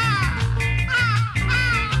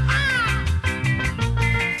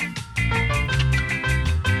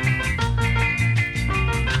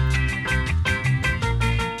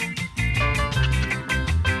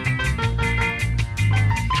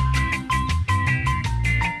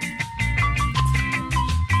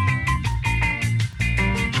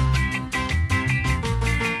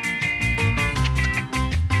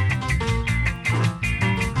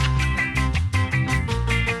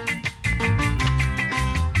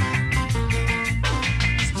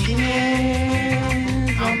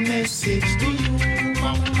 Message to you,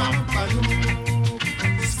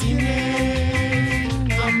 Skinhead,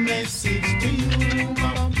 a message to you.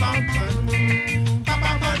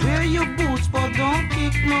 Wear your boots, but don't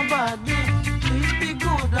kick nobody. Please be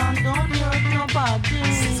good and don't hurt nobody.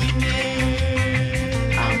 Skinhead,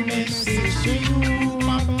 a message to you.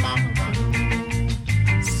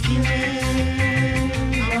 Skinhead,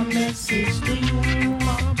 a message to you.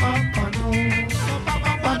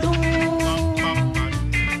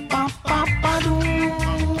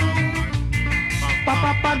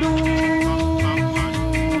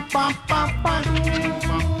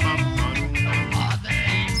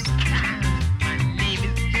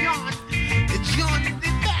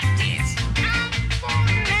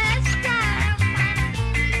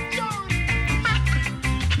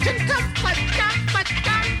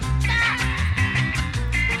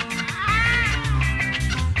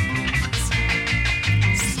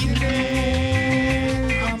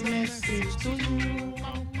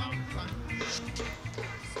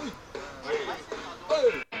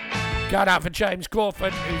 Going out for James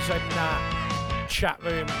Crawford, who's in that chat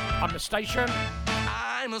room on the station.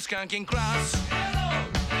 I'm a skanking cross. Hello,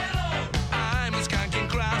 hello. I'm a skanking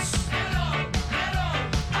cross. Hello, hello.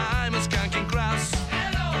 I'm a skanking cross.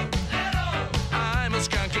 Hello, hello. I'm a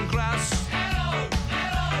skanking cross. Hello,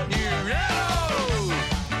 hello. New yellow.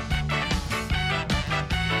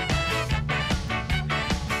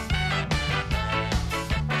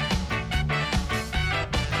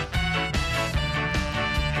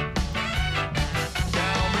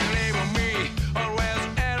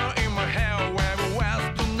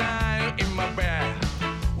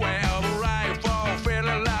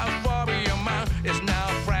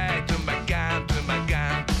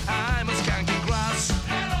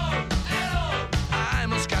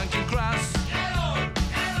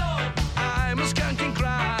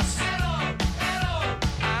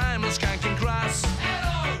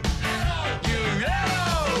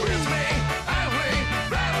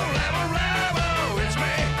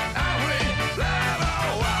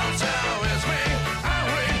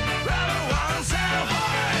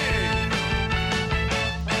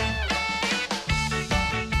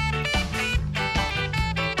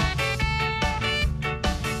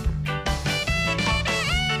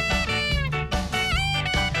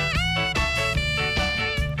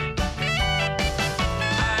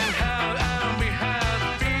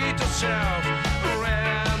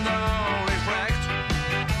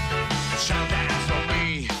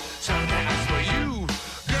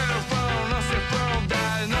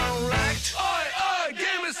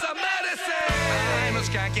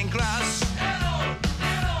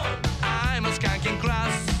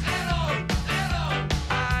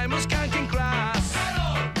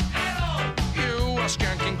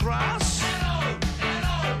 Skanking Cross.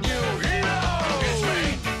 New hero. It's me,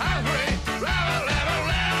 Henry Rebel.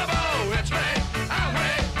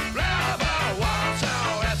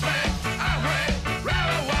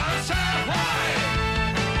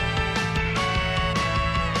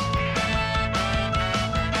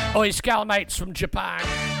 Oi, Scalmates from Japan.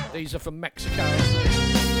 These are from Mexico.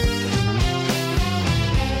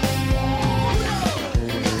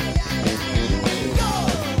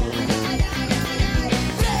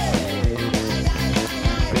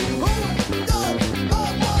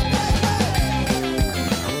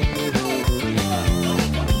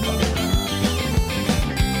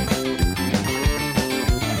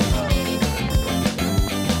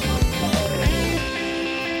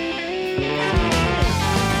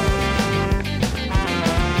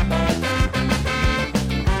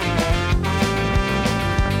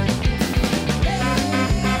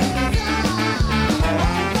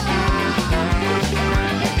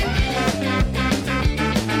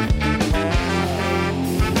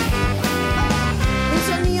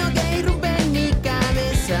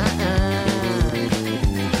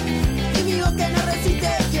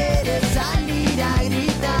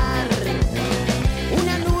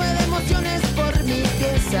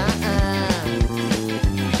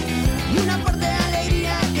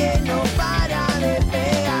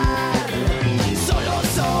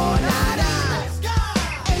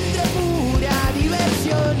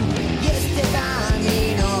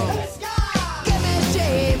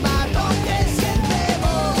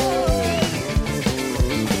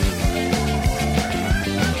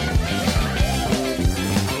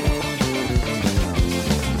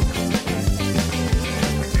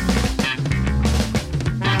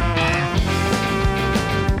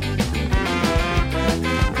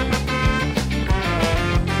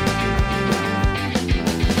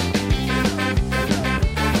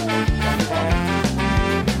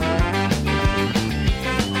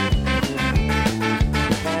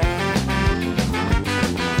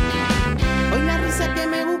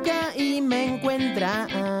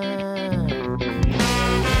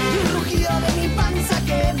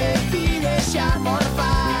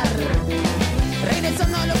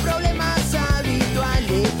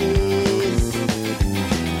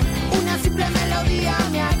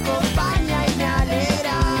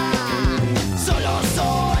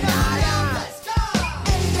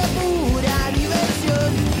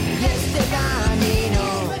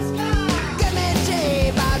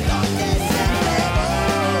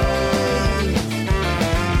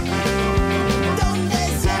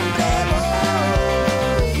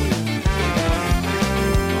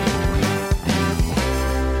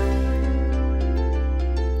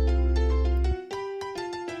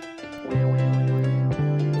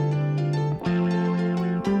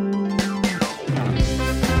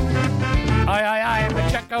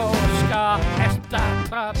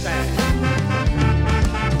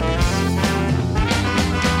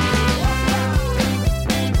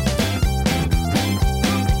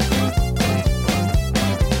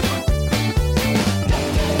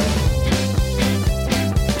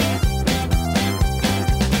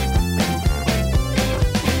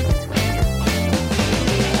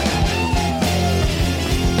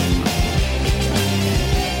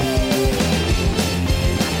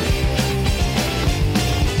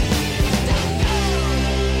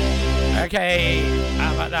 Okay,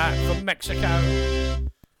 how about that from Mexico?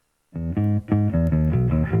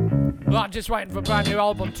 Right, just waiting for a brand new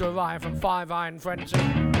album to arrive from Five Iron Frenzy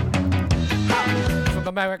from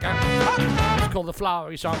America. It's called The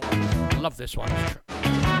Flowery Song. I love this one.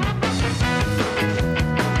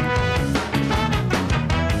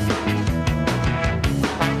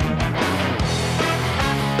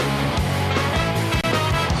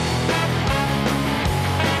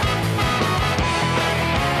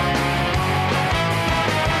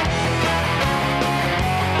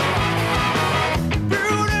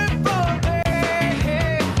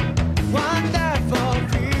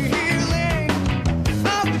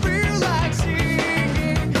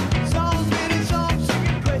 Songs, many songs,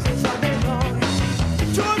 singing praises all day long.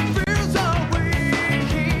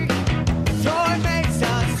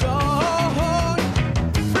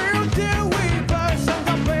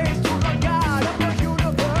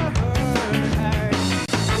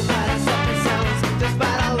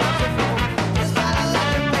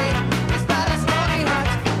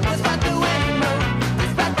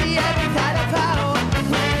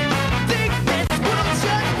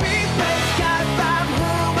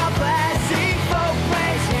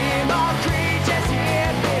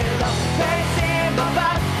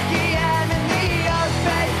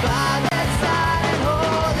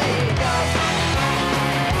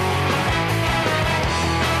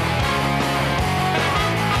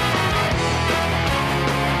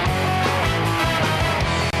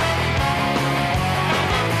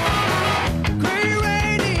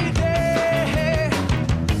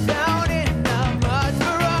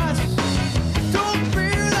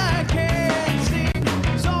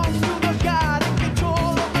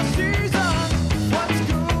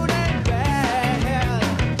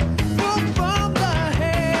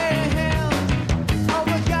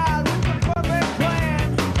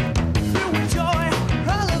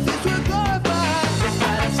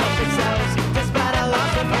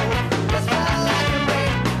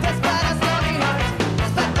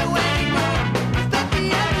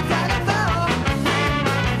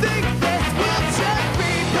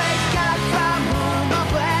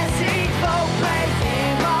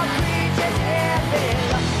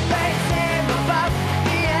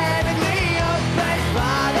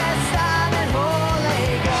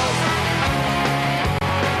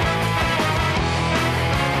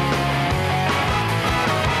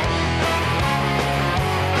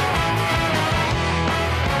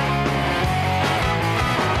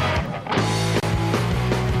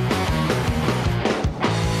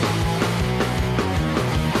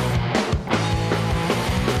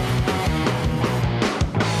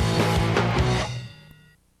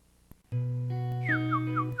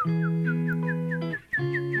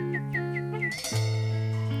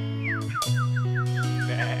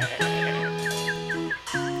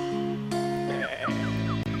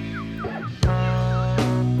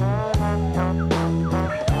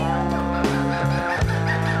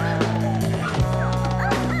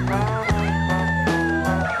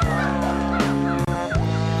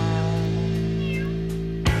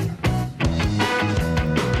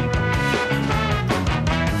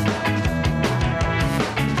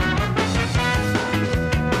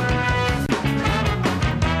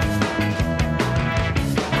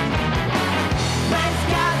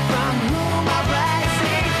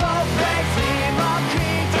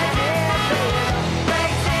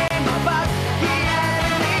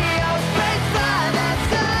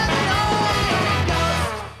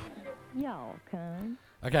 Oh, okay.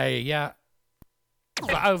 Okay, yeah.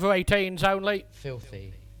 For over 18s only.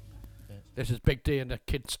 Filthy. This is Big D and the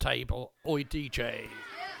Kids Table. Oi, DJ.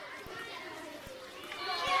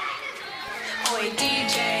 Oi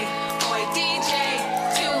DJ,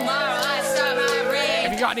 tomorrow I start my rain.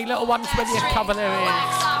 Have you got any little ones with you? Cover their ears.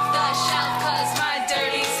 Wax off the shelf 'cause my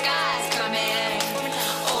dirty sky's coming.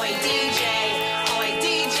 Oi DJ,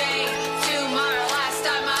 tomorrow I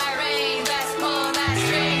start my rain. Best pull that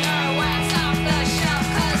string or wax off the shelf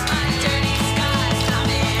 'cause my dirty sky's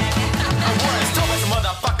coming. I was told by some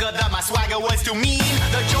motherfucker that my swagger was too mean.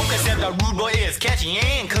 The joker said the rude boy is catchy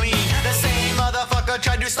and clean. The same motherfucker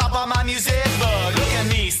tried to stop all my music, but look at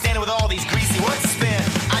me standing with all these greasy words to spin.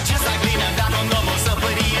 I just like lean and down on the most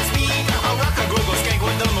uppity ESP. I rock a Google skank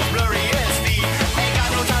with the most blurry SD. Ain't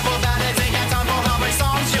got no time for ballads, ain't got time for harmony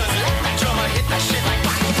songs. Just let that drummer hit that shit like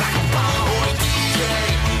bang, bang, bang.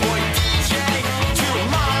 Oi DJ,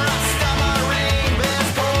 tomorrow I start my rain.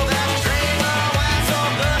 Best pull that string or wax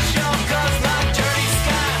off the shelf 'cause my dirty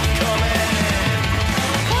sky's coming.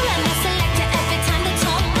 Well, I'm a selector every time the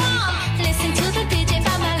top bomb. Listen to the DJ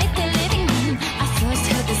by my little living room. I first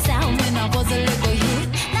heard the sound when I was a little youth.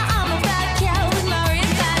 Now I'm a rap cow with my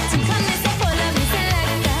red band. Come listen for the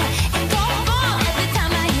selector. It go on every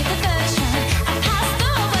time I hear the version. I passed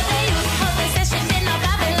over the youth of the session in a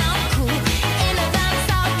Babylon cool. In a dance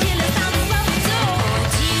I'll kill a sound of love too.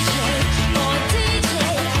 Oh DJ,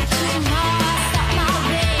 tomorrow I start my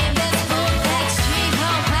rain. Let's pull back string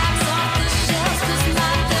or wax off the shelves 'cause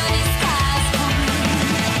my dirty sky's coming.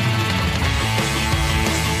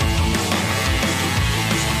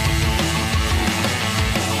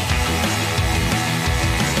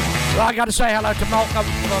 Well, I gotta say hello to Malcolm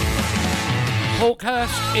from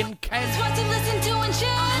Hawkhurst in Kent. What to listen to in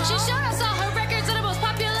church. She showed us all her records of the most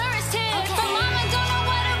popularist hits. But Mama don't know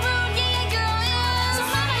what a rude yeah girl is. So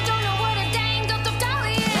Mama don't know what a dang duck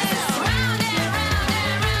dolly is. Round and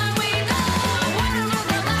round we go. What a rude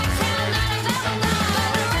girl like crown, not a clever love.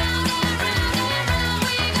 Round and round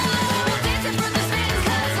we go. Dancing for the spins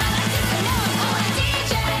 'cause I like to know. Oi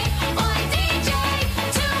DJ,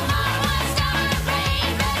 tomorrow I start my rain.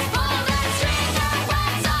 Best pull that string or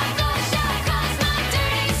wax off the shelf 'cause my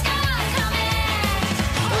dirty sky's coming.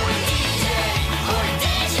 Oi DJ,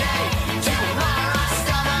 tomorrow I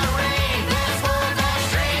start my rain. Best pull that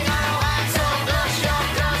string or wax off the shelf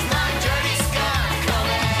 'cause my dirty sky's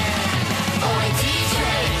coming. Oi DJ,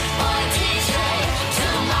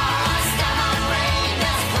 tomorrow I start my rain.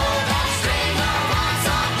 Best pull that string or wax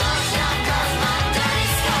off the shelf 'cause my dirty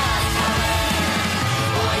sky's coming.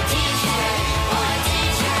 Oi DJ,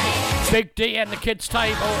 Big D and the Kids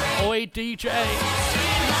Table. Oi, DJ.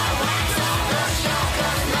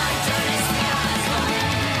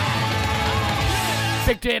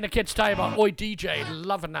 Big D and the Kids Table. Oi, DJ.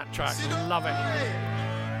 Loving that track. Love it.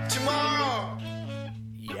 Tomorrow.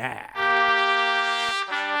 Yeah.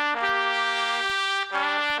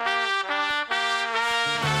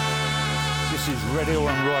 This is Red Hill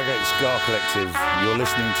and Reigate Ska Collective. You're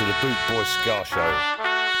listening to the Boot Boy Ska Show.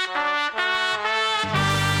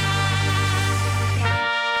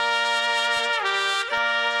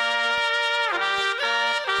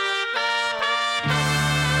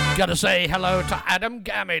 Gotta say hello to Adam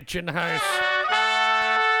Gamage in the house.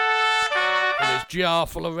 With his jar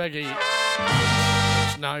full of reggae.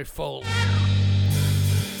 It's now full.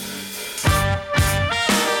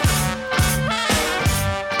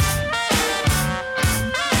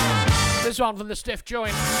 This one from the Stiff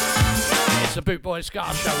Joint. It's the Boot Boy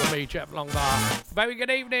Ska Show with me, Jeff Longbar. Very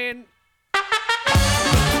good evening.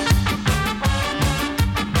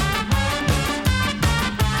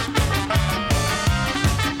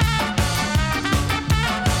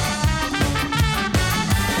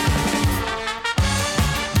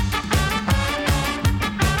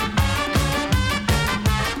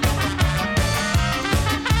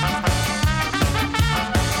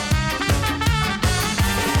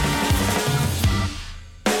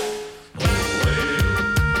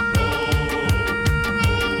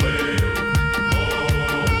 away.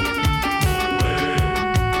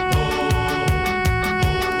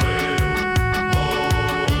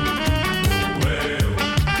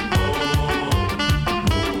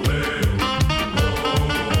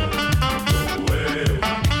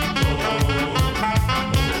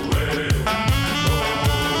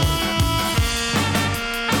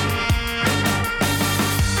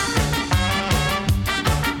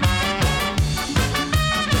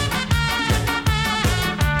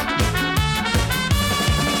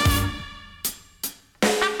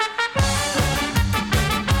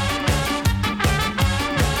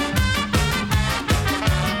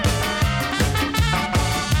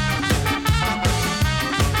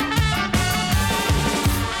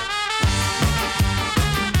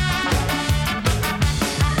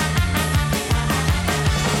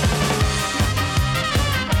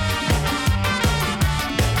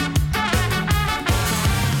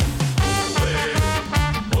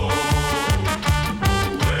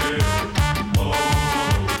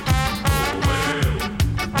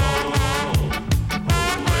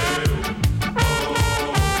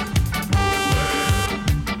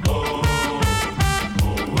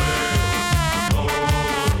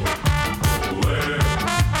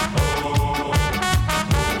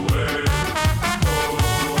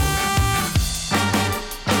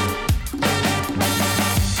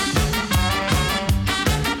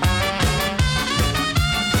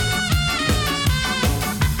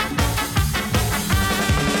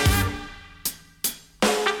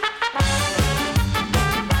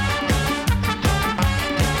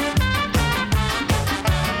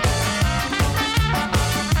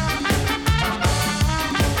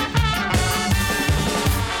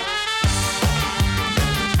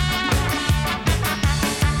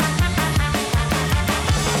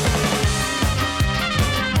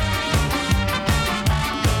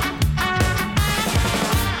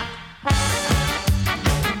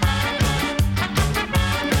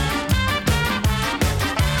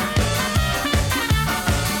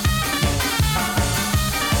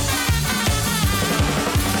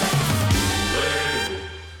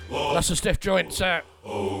 That's the Stiff Joints.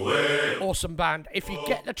 Awesome band. If you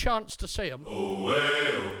get the chance to see them, you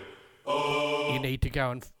need to go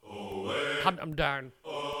and hunt them down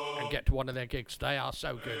and get to one of their gigs. They are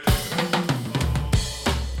so good.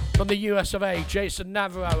 From the US of A, Jason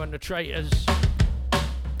Navarro and the Traitors.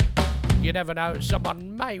 You never know,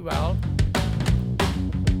 someone may well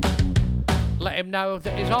let him know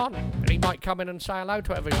that he's on, and he might come in and say hello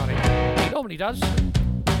to everybody. He normally does.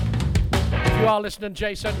 If you are listening,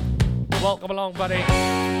 Jason, welcome along, buddy.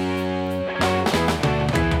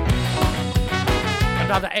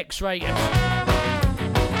 Another X-rated.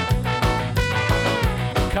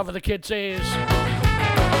 Cover the kids' ears.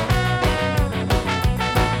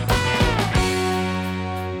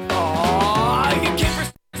 You came for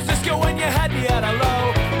Cisco when you had me at a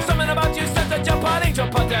low. Something about you said that jump on angel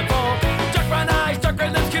put that ball. Dark brown eyes, darker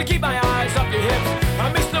lips, can't keep my eyes off your hips.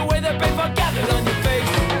 I miss the way that paper gathered on your face.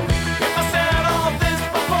 If I said all this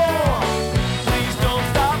before, please don't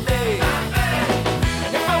stop me.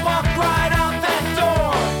 And if I walk right out that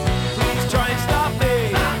door, please try and stop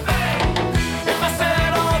me. If I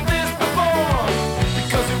said all this before,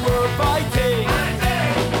 because we were fighting.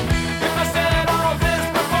 If I said all this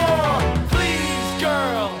before, please,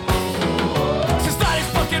 girl. Since that is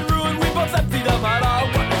fucking ruined, we both emptied up at all.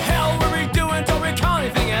 What the hell were we doing? Don't recall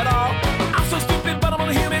anything at all. I'm so stupid, but I'm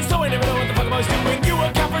only human, so I never know what the fuck I was doing. You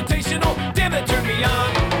were confrontational, damn it, turned me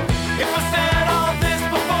on. If I said all this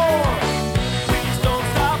before, please don't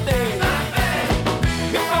stop me.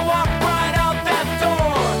 If I walk right out that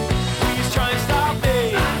door, please try and stop me.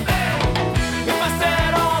 If I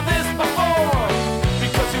said all this before,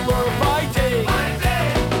 because you were fighting.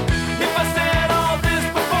 If I said all this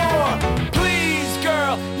before, please,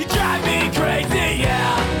 girl, you drive me crazy,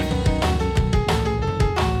 yeah.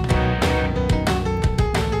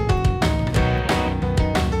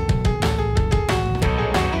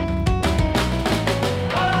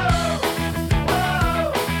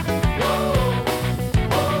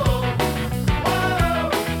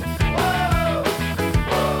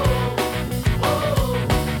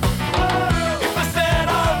 If I said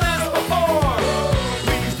all this before,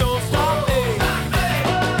 please don't stop me.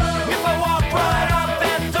 If I walk right out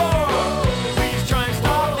that door, please try and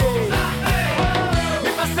stop me.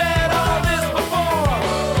 If I said all this before,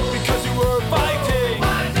 because you were fighting.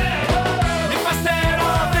 If I said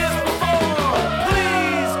all this before,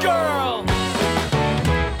 please, girl.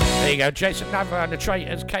 There you go, Jason Navarro and the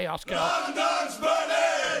Traitors, Chaos Girl.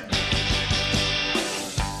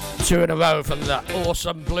 Two in a row from the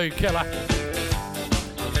awesome Blue Killer.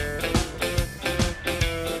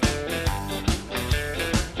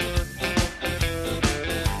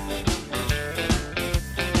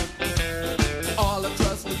 All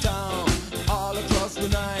across the town, all across the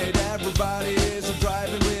night, everybody is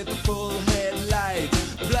driving with a full headlight.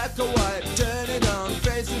 Black or white, turn it on,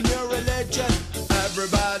 facing your religion.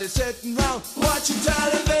 Everybody sitting round, watching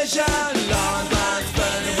television. London's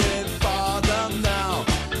burning with boredom now.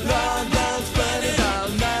 London's burning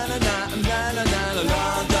down, na na na na na na.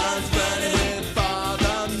 London's burning with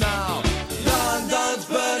boredom now. London's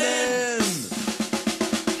burning.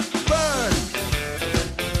 Burn.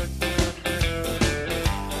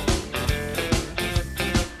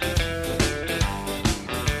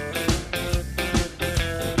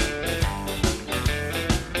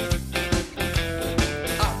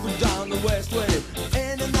 Up and down the west way,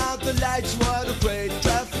 in and out the lights, what a great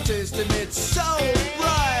traffic system. It's so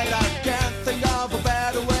bright, I can't think of a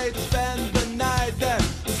better way to spend the night than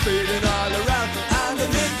speeding all around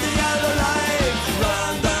underneath the yellow lights.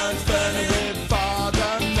 London's burning with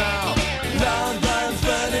boredom now. London's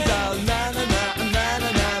burning down, na na na na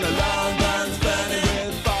na na. London's burning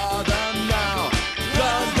with boredom now.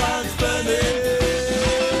 London's burning.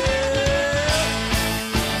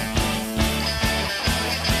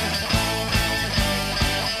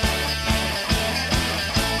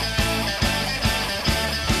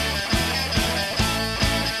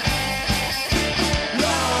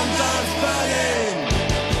 London's burning.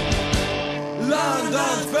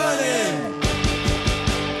 London's burning.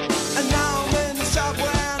 And now I'm in the subway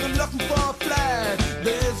and I'm looking for a flag.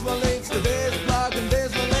 This one leads to this block and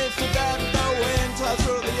this one leads to that. Go into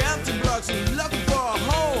through the empty blocks and looking for a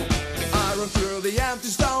home. I run through the empty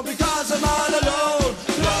stone because I'm all alone.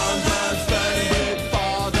 London's burning with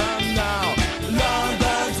boredom now.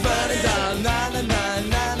 London's burning down, na na na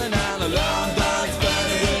na na na. London's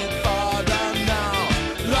burning with boredom now.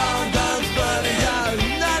 London's burning down,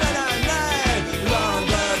 na na na na.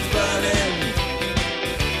 London's burning.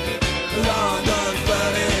 London's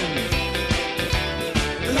burning.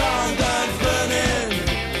 London's burning.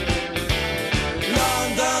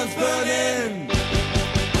 London's burning.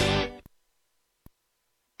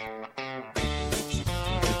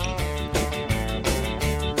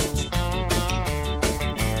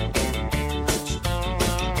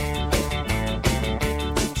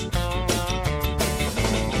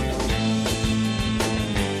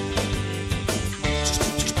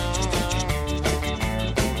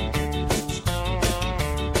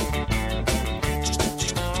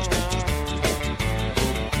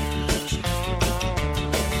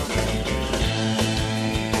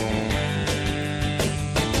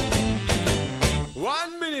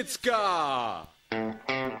 ska.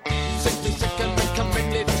 60 seconds make a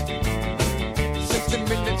minute. 60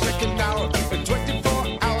 minutes make an hour.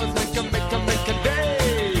 24 hours make a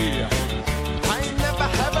day. I never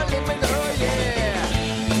have a limit, oh yeah.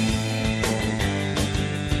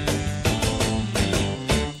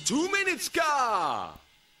 2 minutes ska.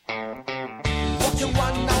 Walking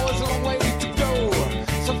 1 hour's a long way to go.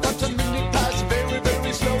 Sometimes a minute pass very,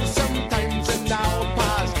 very slow. Sometimes an hour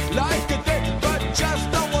pass like a day, but just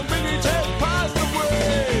now 1 minute has passed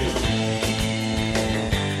away.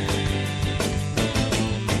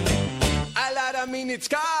 A lot of minutes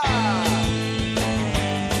ska.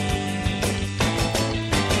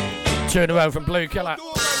 2 in a row from Blue Killer.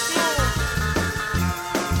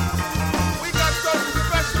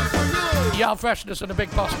 Yard Freshness and the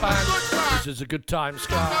Big Boss Band. This is a good time,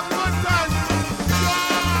 Scar. Good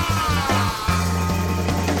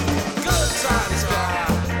time ska.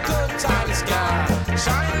 Good time ska.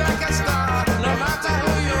 Shine like a star, no matter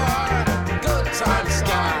who you are. Good time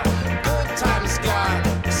ska. Good time ska.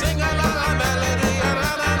 Sing along a melody. La,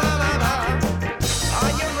 la, la, la, la.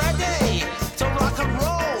 Are you ready to rock and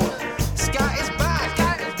roll? Ska is back.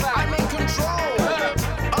 I'm in control.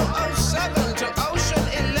 007 to Ocean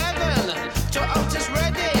 11 to Otis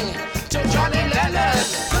Redding to Johnny Lennon.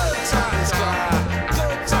 Good time ska.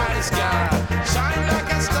 Good time ska. Shine like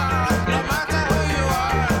a star, no matter who you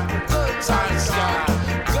are. Good time ska.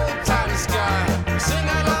 Good time ska. Sing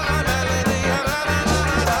along a melody. La, la, la,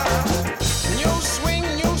 la, la. New swing,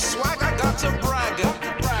 new swag, I got to brag.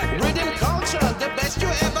 Rhythm culture, the best you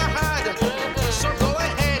ever had. So go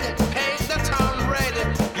ahead, paint the town red.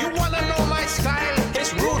 You wanna know my style?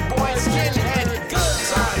 It's Rude Boy Skinhead. Good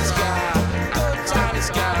time ska. Good time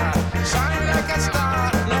ska. Shine like a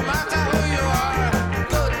star, no matter who you are.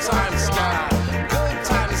 Good time ska. Good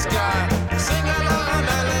time ska. Sing along a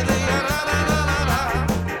melody. La, la, la, la, la.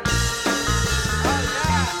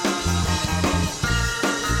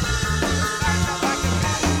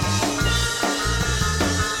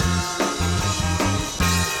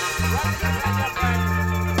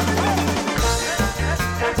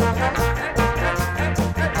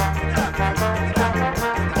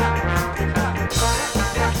 Good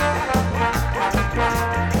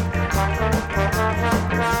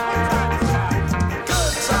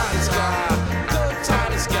time ska. Good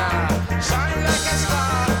time ska. Shine like a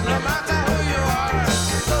star, no matter who you are.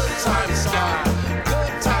 Good time ska.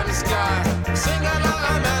 Good time ska. Sing along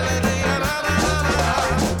a melody. La, la, la, la.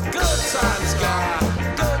 Good time ska.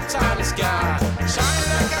 Good time ska. Shine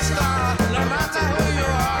like a star, no matter who you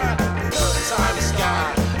are. Good time ska.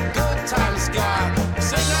 Good time ska.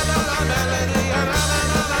 Sing along a melody. La, la,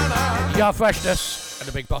 la, la, la. Yard Freshness and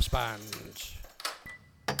the Big Boss Band.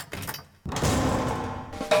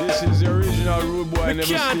 This is the original Rude Boy. We Never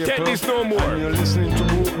can't Stay take Club, this no more. And you're listening to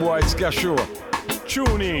Rude Boy Ska Show.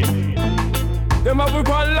 Tune in. Them have we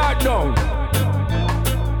gone lockdown.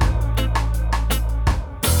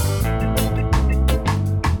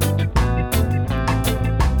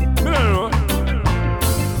 Me no know.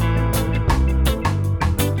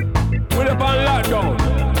 We're up on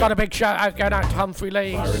lockdown. Got a big shout out going out to Humphrey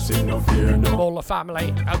Lee. All the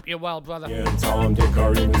family. Hope you're well, brother. Tom, Dick,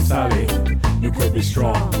 or even Sally. You could be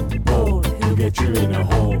strong, bold, you get you in a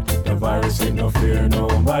hole. The virus ain't no fear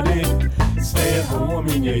nobody. Stay at home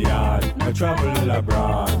in your yard, no travel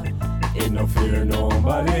abroad. Ain't no fear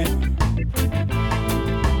nobody.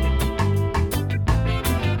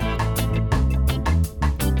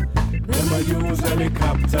 Them a use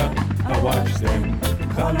helicopter, I watch them.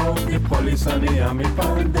 Call out the police and the army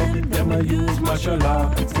band them. Them a use martial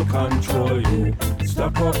law to control you.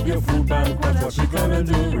 Stock up your food bank, that's what you gonna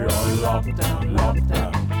do. We're on lockdown,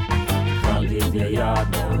 lockdown. Can't leave your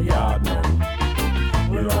yard now, yard now.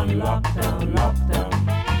 We're on lockdown, lockdown.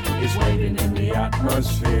 It's waving in the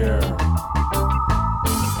atmosphere.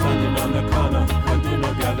 Standing on the corner, can't do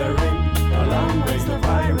no gathering. Alarm raise the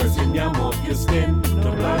virus in your mouth, your skin,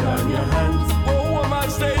 no blood on your hands. Oh, am I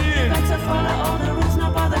staying? Better follow all the rules,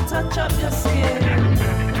 no bother touch up your skin.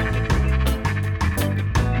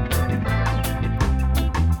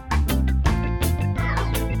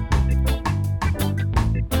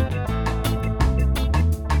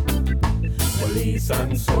 Police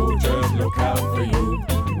and soldiers look out for you.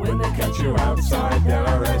 When they catch you outside, they'll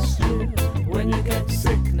arrest you. When you get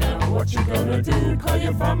sick now, what you gonna do? Call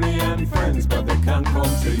your family and friends, but they can't come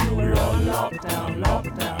to you. We're on lockdown,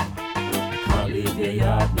 lockdown. Can't leave your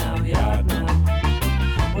yard now, yard now.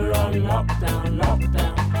 We're on lockdown,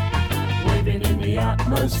 lockdown. Waving in the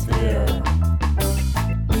atmosphere.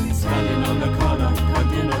 Standing on the corner, can't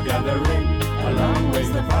do no gathering. Alarm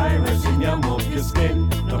raise the virus in your mouth, your skin,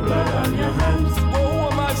 no blood on your hands. Oh,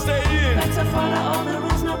 am I man stay in. Better follow all the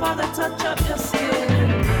rules, no bother touch up your skin.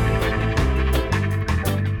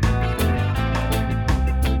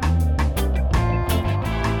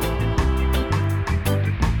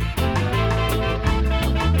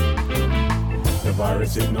 The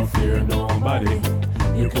virus ain't no fear of nobody.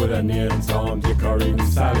 You put a nail in Tom, Dick, or even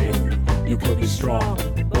Sally. You could be strong,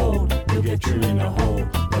 bold, you get you in a hole.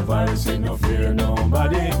 The virus ain't no fear of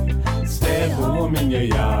nobody. Stay home in your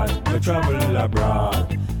yard, no travel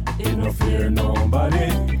abroad. Ain't no fear of nobody.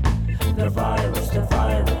 The virus,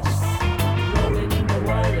 rolling in the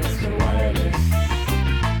wireless,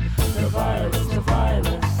 The virus,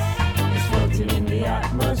 is floating in the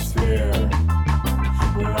atmosphere.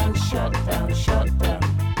 We're on shutdown.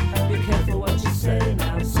 Be careful what you say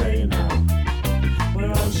now.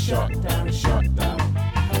 We're on shutdown.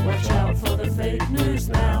 Watch out for the fake news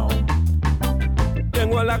now. Them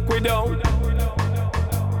go lock we down.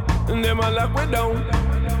 Them a lock we down.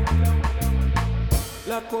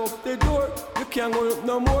 Lock up the door. You can't go up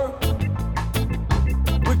no more.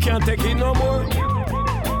 We can't take it no more.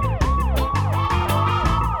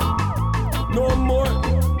 No more.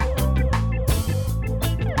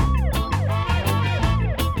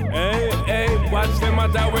 Hey, what's the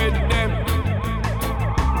matter with them?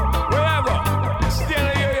 Wherever,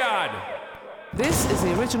 stay in your yard. This is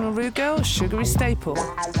the original Rude Girl, Sugary Staple,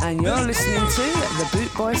 and you're listening to the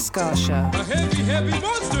Boot Boy Ska Show. A heavy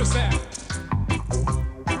monster sound.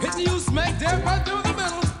 Hitting you smack dead right through the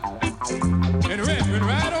middle. And ripping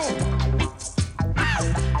right on.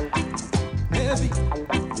 Heavy.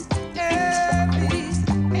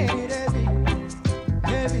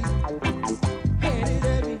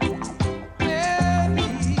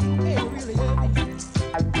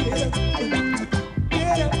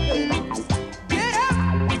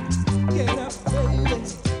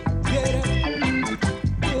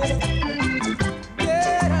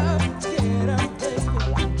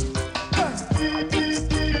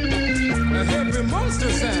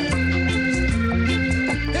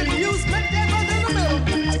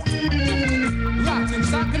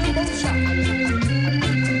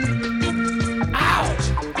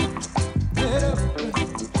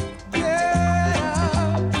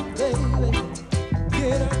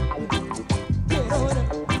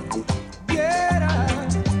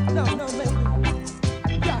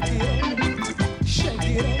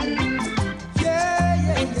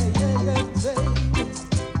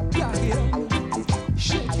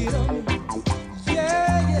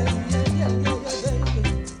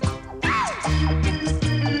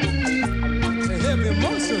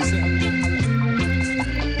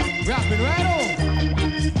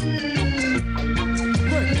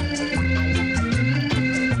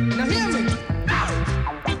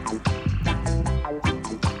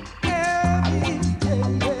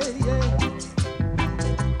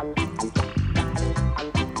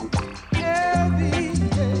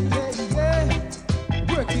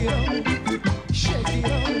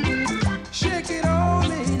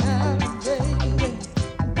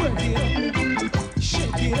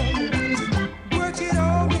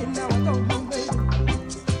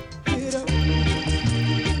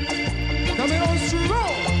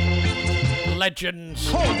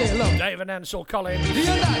 Legends. David Ansel Collins.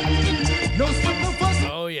 No slip, no fuss.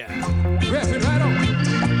 Oh yeah. Rap it right on.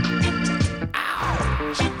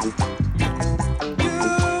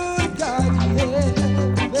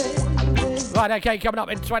 Right, okay, coming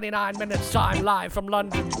up in 29 minutes time, live from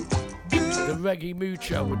London. The Reggae Mood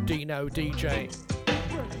Show with Dino DJ.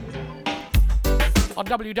 On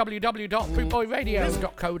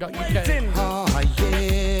www.bootboyradio.co.uk. Oh,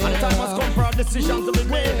 yeah. And the time has come for our decision to be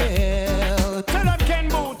made. Tell them Ken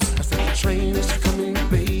Boots. The train is coming,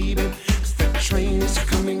 baby. The train is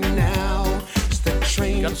coming now. The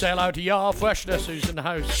train. Gonna say hello to Yar Freshness, who's in the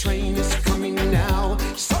house. Train is coming now.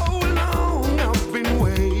 So long I've been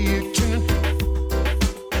waiting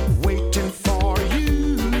for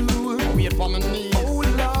you. Wait for me. Oh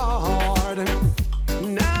Lord,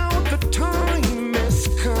 now the time has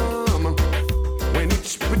come when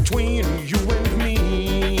it's between you and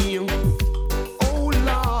me. Oh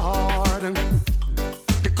Lord,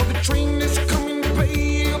 because the train is coming,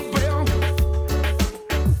 baby.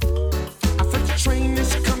 I said the train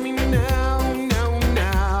is coming now.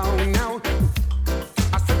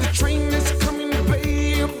 I said the train is coming,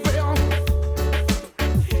 baby.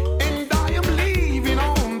 And I am leaving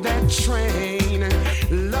on that train,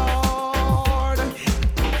 Lord.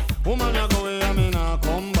 Woman, I go away, I mean, I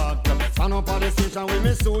come back. Stand up on the station with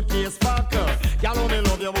me suitcase pack. Y'all me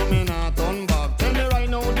love you, but me not turn back. Tell me right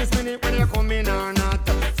now, this minute, when you come in or not.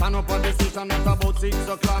 Stand up on the station. and not about 6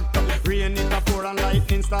 o'clock. Rain it a pour and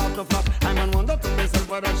lightning start to flash. I'm on wonder to myself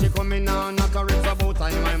whether she coming now or not, or it's about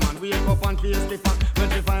time my man wake up and face the fact when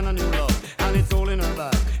she find a new love and it's all in her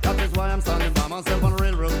bag. That is why I'm standing by myself on a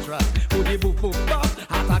railroad track. Boogie boop boop bop,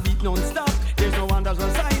 heart a beat non-stop. There's no one that's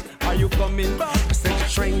on sight. Are you coming back? I said the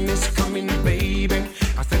train is coming, baby.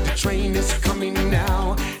 I said the train is coming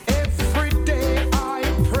now. Every day I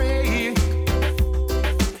pray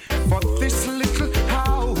for this little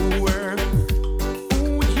hour.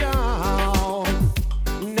 Ooh, yeah.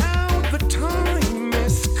 Now the time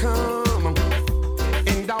has come,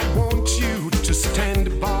 and I want you to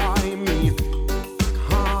stand by me.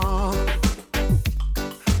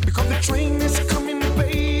 Because the train is coming,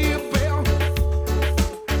 baby.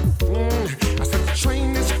 I said the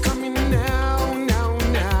train is coming now, now,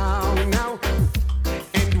 now, now.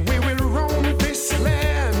 And we will roam this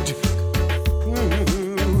land.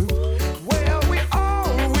 Well, we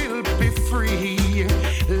all will be free,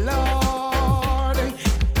 Lord.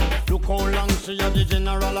 Look how long she had the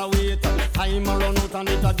general await. Time a run out and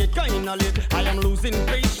it a get kinda late. I am losing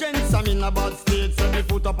patience, I'm in a bad state. Set me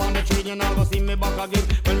foot up on the train, you never see me back again.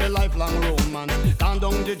 When me lifelong romance down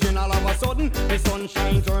the drain, all of a sudden the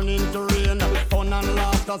sunshine turn into rain. Fun and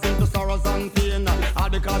laughter into sorrows and pain. All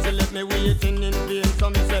because you left me waiting in vain. So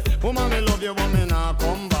me say, woman, me love you, but me nah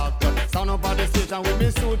come back. Stand up at the station with me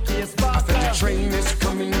suitcase back. I said the train is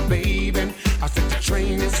coming, baby. I said the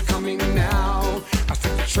train is coming now. I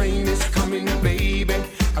said the train is coming, baby.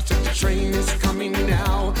 I said the train is coming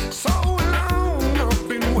now. So long I've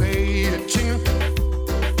been waiting,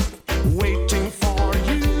 waiting for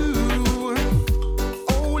you.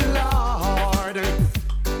 Oh Lord,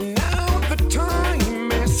 now the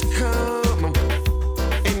time has come,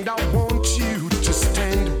 and I want you to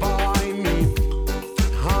stand by me.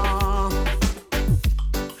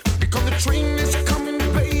 Because the train is coming,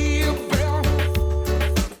 baby.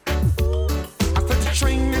 I said the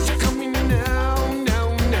train is coming now,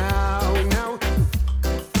 now, now, now.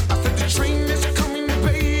 I said the train is coming,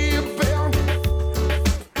 baby.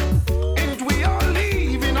 And we are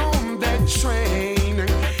leaving on that train,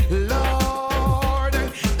 Lord.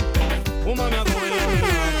 Woman, you're going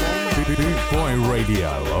Boot Boy Radio,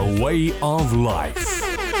 a way of life.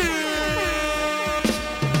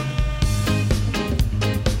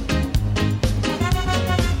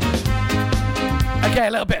 Okay, a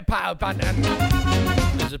little bit of Pato Banton.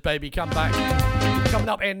 This is Baby Come Back. Coming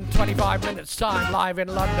up in 25 minutes time, live in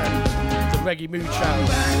London. The Reggae Mood Show.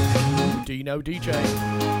 Do you know DJ?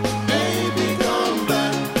 Baby, come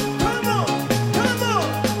back. Come on, come on.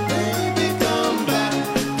 Baby, come back.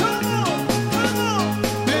 Come on, come on.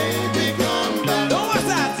 Baby, come back. Oh, what's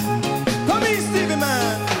that? Come here, Stevie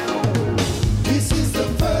man. This is the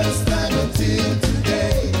first time until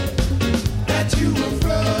today that you have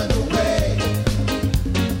run away.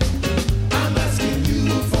 I'm asking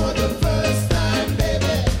you for the first time,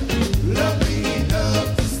 baby. Love me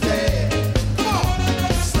enough to stay. Come on,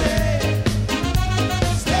 stay.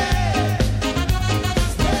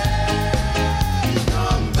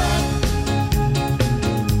 Come back,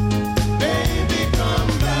 baby,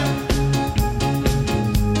 come back,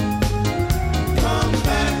 come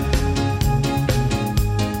back,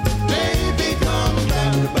 baby, come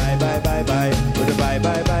back. Bye, bye, bye, bye. Bye,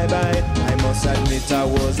 bye, bye, bye. I must admit I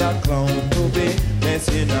was a clown to be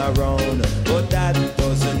messing around, but that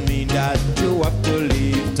doesn't mean that you have to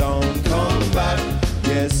leave town. Come back,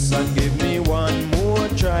 yes, and give me one more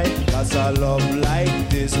try. 'Cause a love like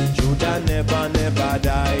this should I never, never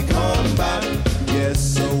die. Come back, yes,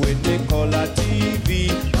 so with the color TV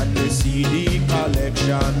and the CD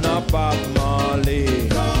collection of Bob Marley.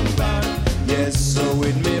 Come back, yes, so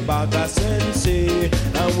with me bag a sensei,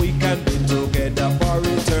 and we can be together for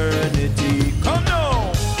eternity. Come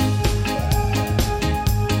on!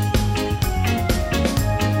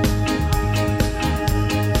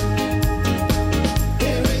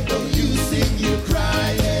 There ain't no use in you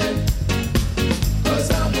crying, 'cause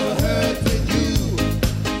I'm hurt with you.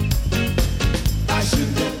 I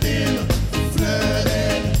shouldn't have been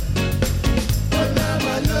flirting, but now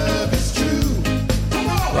my love is true.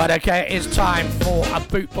 Right, okay, it's time for a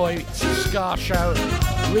Boot Boy Ska Show.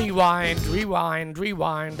 Rewind, rewind,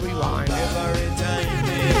 rewind, rewind. Boot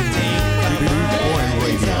Boy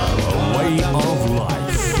Radio, a way of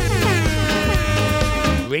life.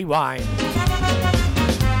 Rewind.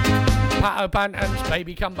 Pato Banton's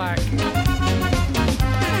Baby Come Back.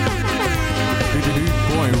 Boot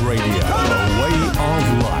Boy Radio, a way of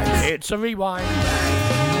life. It's a rewind.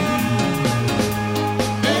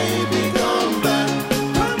 Baby, come back.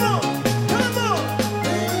 Come on, come on.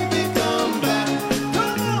 Baby, come back.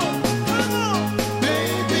 Come on, come on.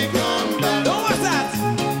 Baby, come back.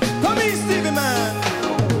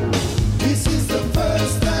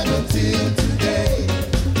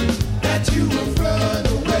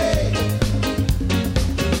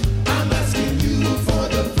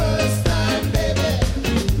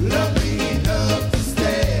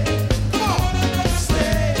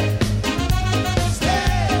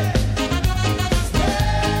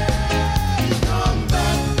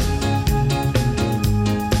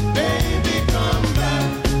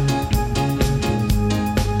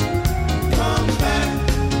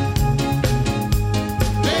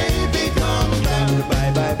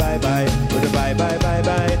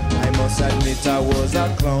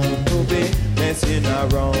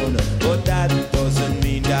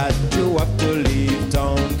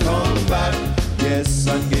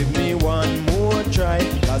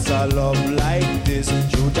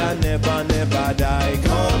 that I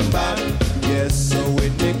come back. Yes, so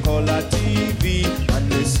with the color TV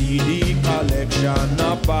and the CD collection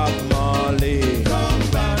of Bob Marley. Come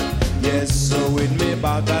back. Yes, so with me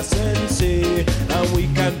back a sensei, and we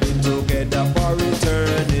can be together for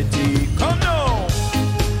eternity. Come now.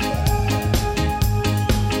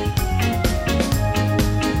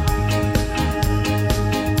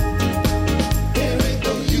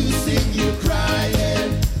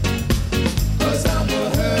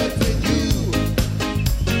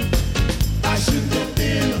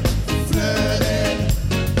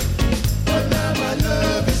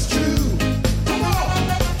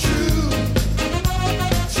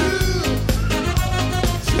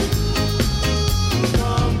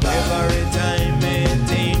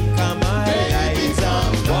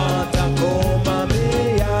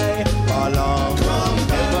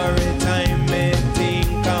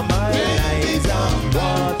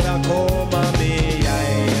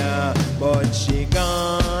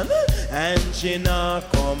 She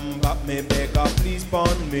not come back, me beg her please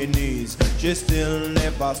pon me knees. She still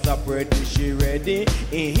never stop ready, she ready.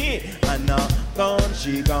 And now gone,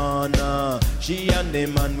 she gone. She and the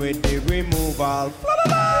man with the removal.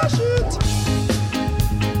 Shoot.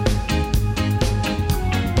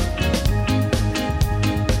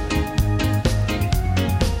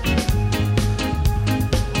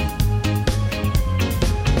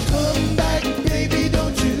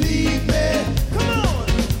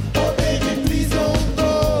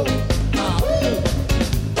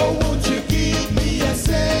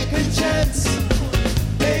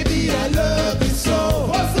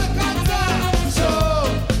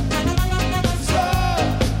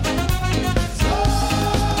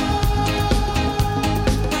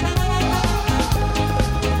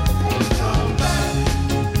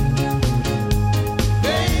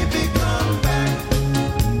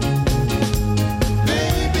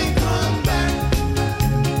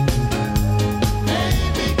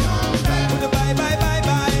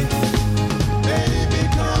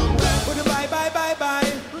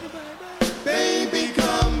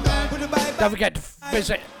 Don't forget to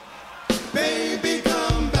visit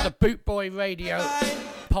the Boot Boy Radio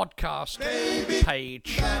podcast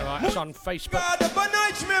page. Right, it's on Facebook.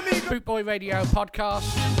 Boot Boy Radio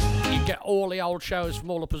podcast. You can get all the old shows from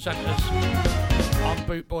all the presenters on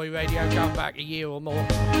Boot Boy Radio going back a year or more. You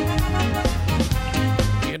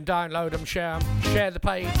can download them, share the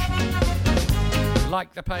page,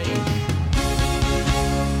 like the page.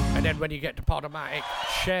 And then when you get to Podomatic,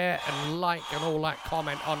 share and like and all that,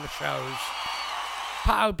 comment on the shows.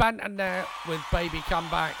 Pato Banton there with Baby Come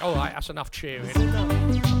Back. Alright, that's enough cheering.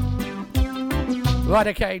 Right,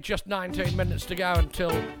 okay, just 19 minutes to go until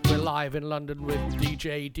we're live in London with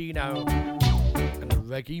DJ Dino and the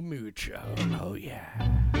Reggae Mood Show. Oh yeah.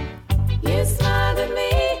 You smiled at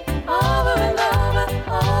me over and over,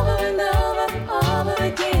 over and over, over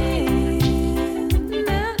again.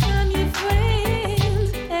 Now I'm your friend.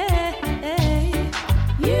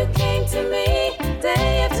 You came to me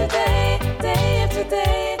day after day, day after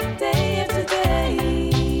day, day after day.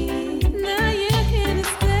 Now you're here to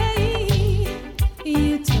stay.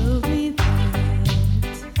 You told me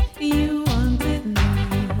that you wanted me.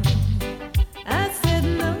 I said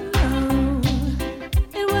no,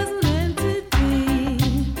 it wasn't meant to be.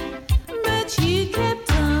 But you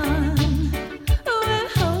kept on when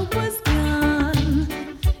hope was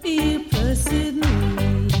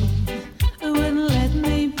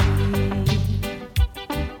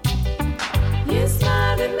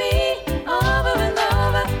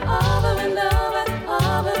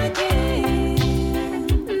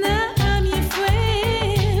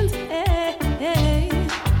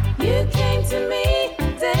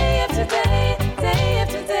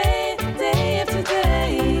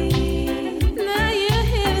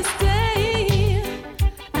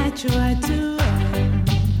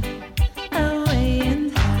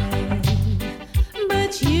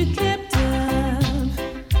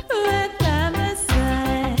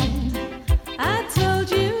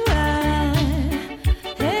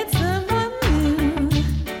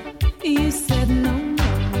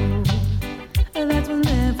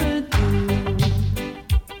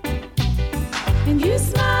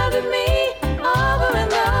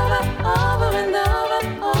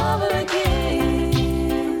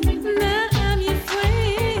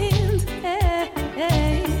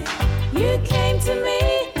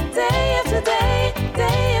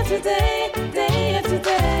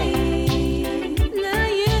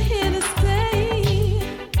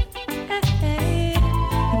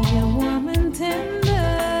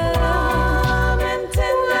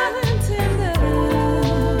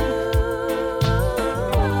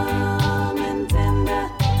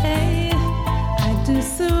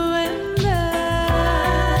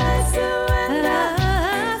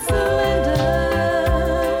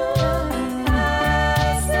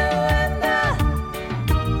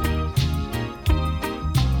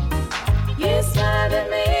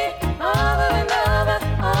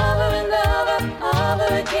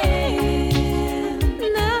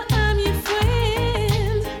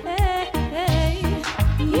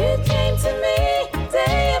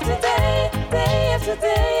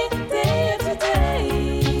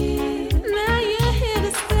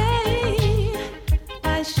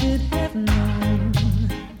should have known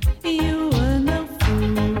you were no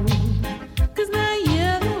fool. 'Cause now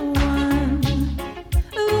you're the one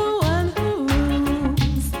who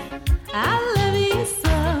rules. I love you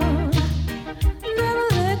so, never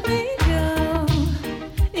let me go.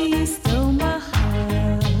 You stole my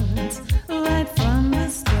heart right from the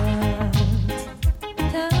start.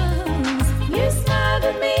 'Cause you smiled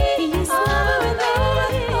at me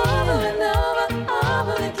over and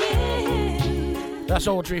over again. That's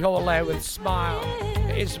Audrey Hall there with Smile.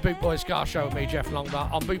 It is the Boot Boy Ska Show with me, Jeff Longbar,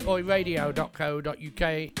 on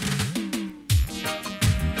bootboyradio.co.uk.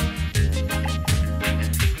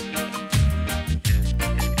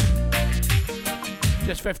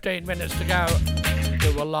 Just 15 minutes to go.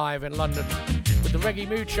 We're live in London with the Reggae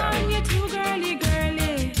Mood Show. You're too girly,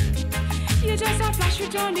 girly. You just a flash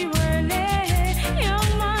with on the whirly.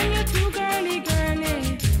 Young man, you're too girly,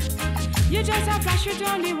 girly. You just a flash with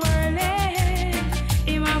on the whirly.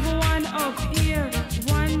 Him have one up here,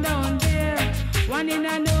 one down there, one in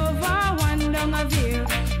a Nova, one down a Veer.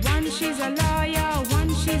 One she's a lawyer,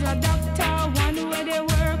 one she's a doctor, one where they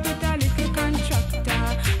work with a little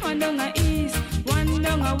contractor. One down a east, one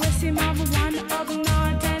down a west. Him have one up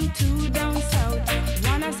north and two down south.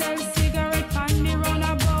 One a sell cigarette on the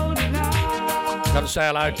roundabout. Gotta say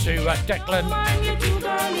hello to Declan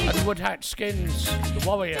and Woodhatch Skins, the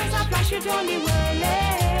Warriors. Just a flash it on the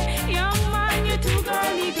whirly. Young man, you're too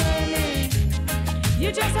girly, girly.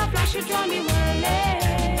 You just a flash it on the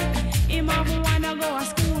whirly. Him have one a go a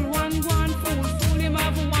school, one fool. Him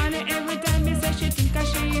have one every time me say she think a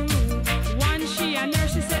she rude. One she a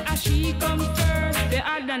nurse, she say a she come first. The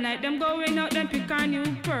other night them going out, them pick a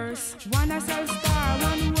new purse. One a sell star,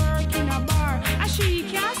 one work in a bar. A she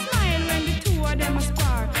can't smile when the two of them a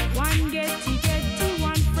spar. One getty,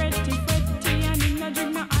 one fretty, and him no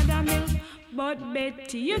drink no other milk. But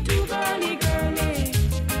Betty, you too girly, girly.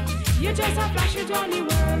 You just a flash it on the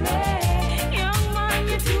whirly. Young man,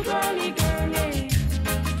 you too girly, girly.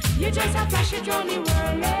 You just a flash it on the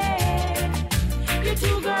whirly. You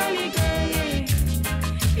too girly, girly.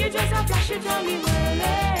 You just a flash it on the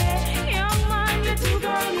whirly. Young man, you too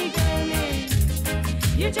girly, girly.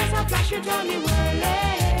 You just a flash it on the whirly.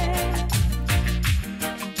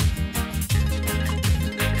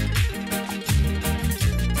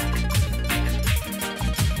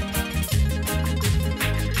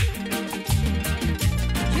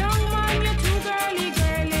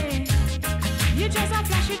 Just a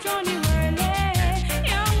flash it on the whirly.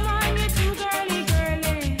 Young man, you're too girly,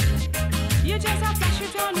 girly. You just a flash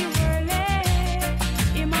it on the whirly.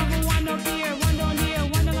 Him have one up here, one down here,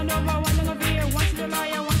 one down over, one down over here. One to the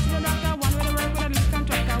lawyer, one to the doctor, one with the work with a little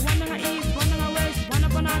contractor. One down the east, one down the west, one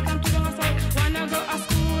up on north and two down the south. One to go to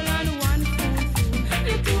school and one fool.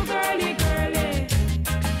 You too girly, girly.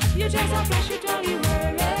 You just a flash it on the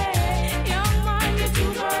whirly. Young man, you're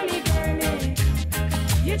too girly, girly.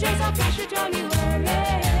 You just a flash it on the whirly.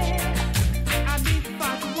 A big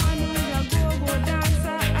fat one who's a go-go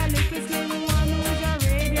dancer. A little slim one who's a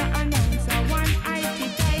radio announcer. One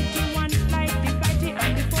IT-tighty, one flighty,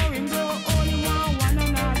 and before him grow only one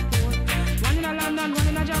on North Pole. One in a London, one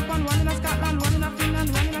in a Japan, one in a Scotland, one in a Finland,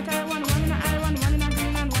 one in a Taiwan, one in a Ireland, one in a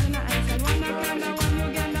Greenland, one in a Iceland, one in Canada, one in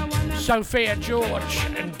Uganda, one in Sophia George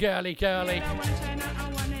and Girly Girly.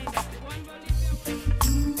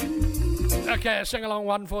 Okay, a sing-along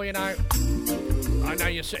one for you now. I know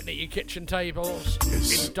you're sitting at your kitchen tables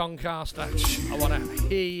in Doncaster. I want to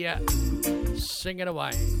hear you singing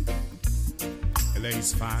away.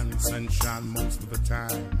 LA's fine sunshine most of the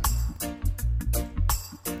time,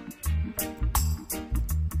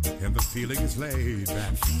 and the feeling is laid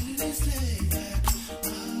back.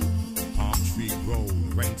 Palm tree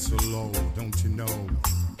road, rent so low, don't you know?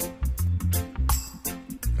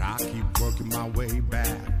 But I keep working my way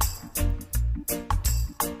back.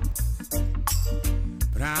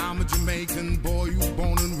 But I'm a Jamaican boy who's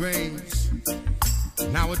born and raised.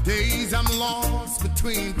 Nowadays I'm lost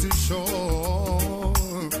between two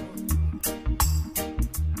shores.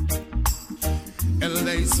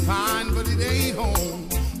 LA's fine, but it ain't home.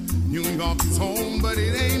 New York is home, but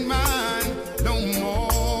it ain't mine no more.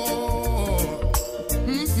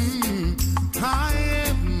 I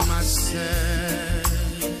am myself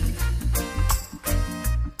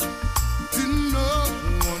to no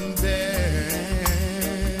one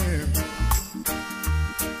there,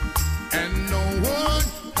 and no one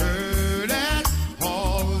heard at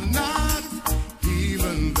all, not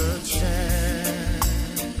even the chant.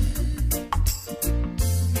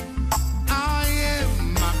 I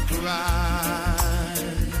am my pride,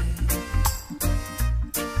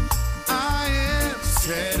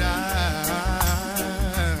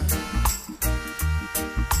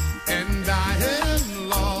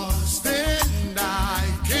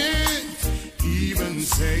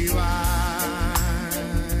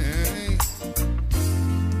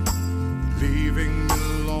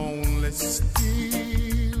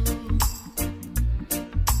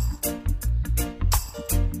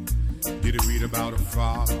 me to read about a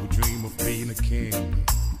father who dreamed of being a king.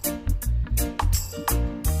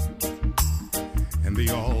 And they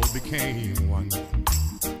all became one.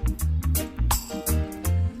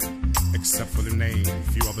 Except for the name, a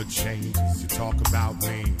few other changes. You talk about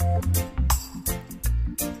me.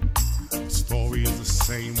 The story is the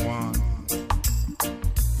same one.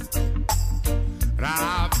 But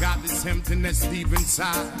I've got this emptiness deep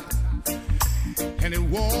inside, and it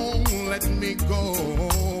won't let me go.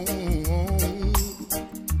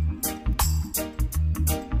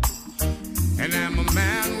 And I'm a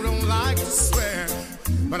man who don't like to swear,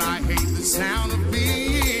 but I hate the sound of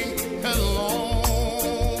being alone.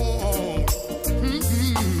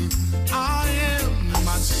 I am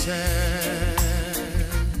myself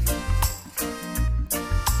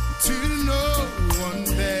to no one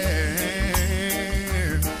there,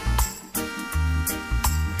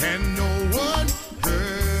 and no one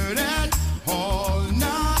heard at all,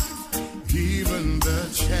 not even the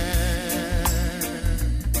chair.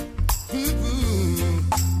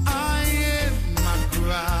 I am my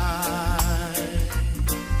bride.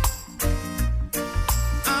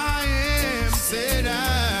 I am said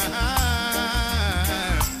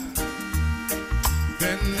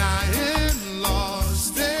then I am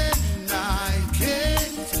lost and I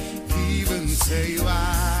can't even say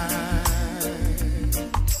why.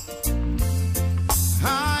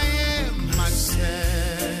 I am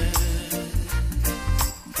myself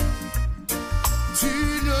to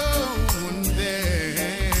no one there,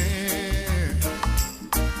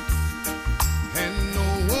 and no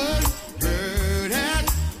one heard at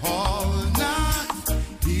all, not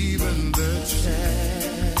even the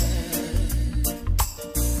chair.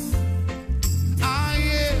 I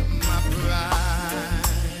am my bride.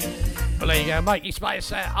 Well, there you go, Mikey Spice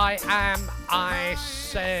there. I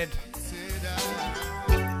said.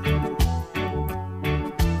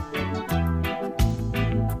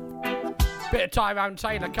 Bit of Tyrone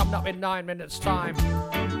Taylor coming up in 9 minutes' time.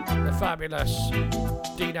 The fabulous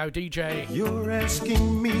Dino DJ. You're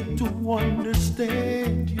asking me to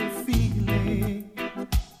understand your feeling,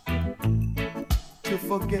 to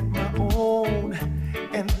forget my own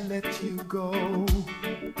and let you go.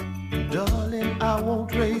 Darling, I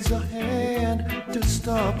won't raise a hand to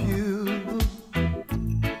stop you.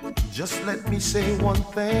 Just let me say one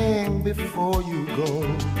thing before you go.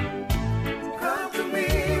 Come to me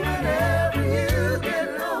whenever you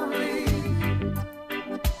get lonely.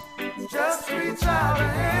 Just reach out a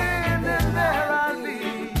hand and there I'll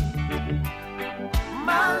be.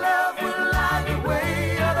 My love will light the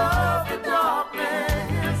way out of the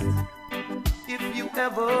darkness. If you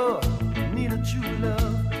ever need a true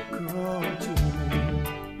love, come to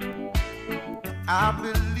me. I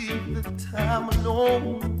believe that time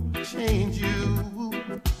alone will change you.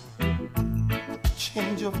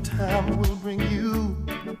 Change of time will bring you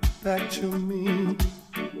back to me.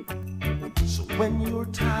 So when you're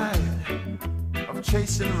tired of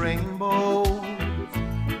chasing rainbows,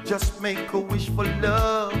 just make a wish for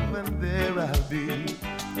love and there I'll be.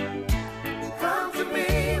 Come to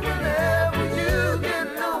me whenever you get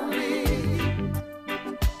lonely.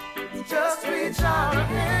 Just reach out a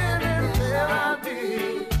hand and there I'll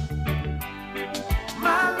be.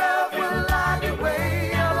 My love will light the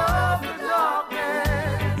way out of the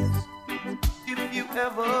darkness. If you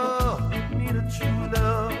ever need a true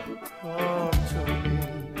love, come to me.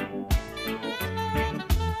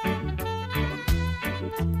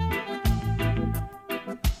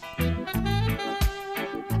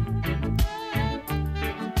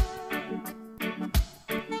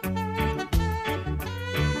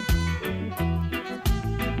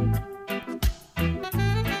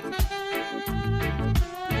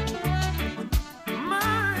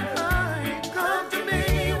 Come to me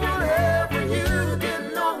whenever you get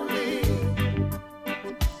lonely.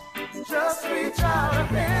 Just reach out a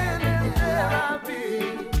hand and there I'll be.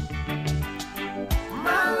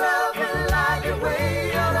 My love will light your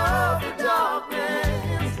way out of the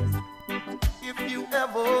darkness. If you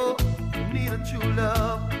ever need a true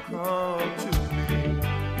love, come to me.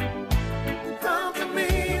 Come to me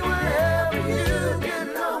whenever you get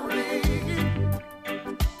lonely.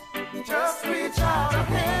 Just reach out a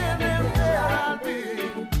hand and there I'll be.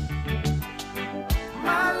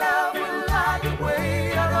 My love will light the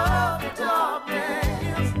way out of the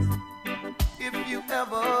darkness. If you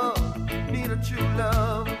ever need a true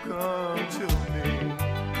love, come to me.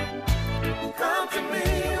 Come to me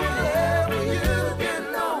whenever you get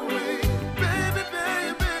lonely. Baby,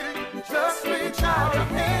 baby, just reach out a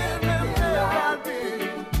hand and there I'll be.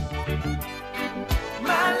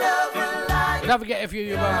 My love will light Don't forget if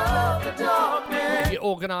you're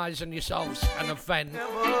organising yourselves an event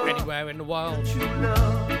anywhere in the world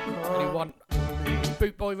and you want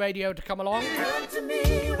Bootboy Radio to come along,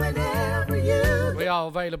 we are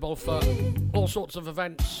available for all sorts of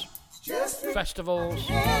events, festivals,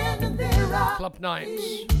 club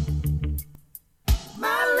nights,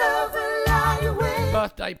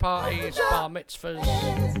 birthday parties, bar mitzvahs.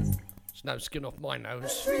 There's no skin off my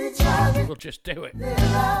nose. We'll just do it.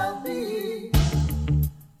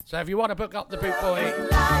 So if you want to book up the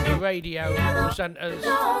Bootboy Radio presenters,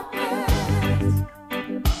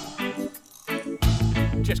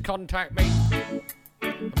 just contact me.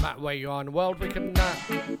 No matter where you are in the world, we can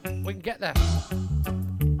get there.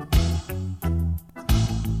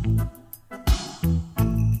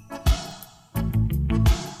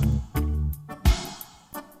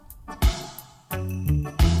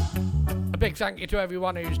 A big thank you to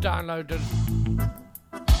everyone who's downloaded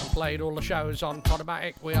and played all the shows on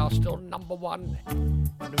Podomatic. We are still number one in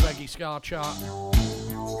the Reggae Ska chart.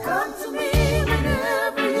 Come to me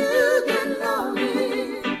whenever you get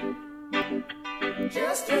lonely.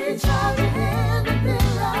 Just reach out your hand and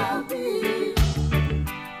there I'll be.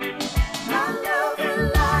 My love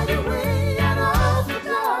will light your way out of the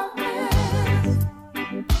darkness.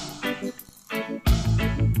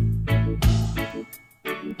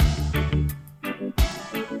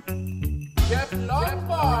 Jeff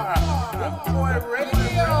Lombard, Bootboy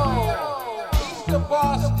Radio. He's the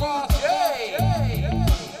boss DJ.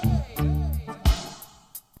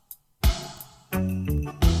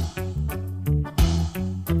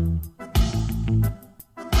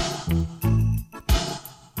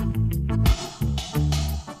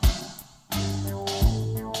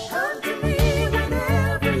 Come to me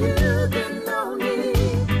whenever you get lonely.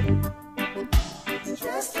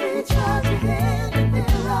 Just reach out your hand and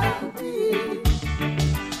there I'll be.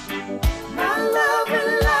 My love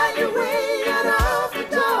will light your way out of the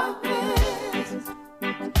darkness.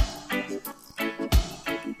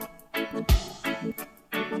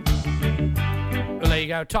 Well, there you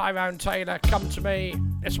go, Tyrone Taylor, Come to Me.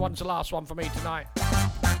 This one's the last one for me tonight.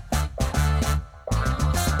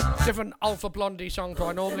 Different Alpha Blondie song to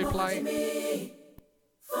I normally play.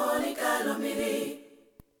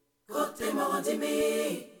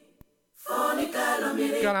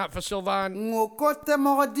 Going out for Sylvain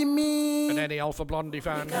and any Alpha Blondie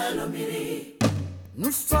fans.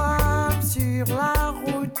 Nous sommes sur la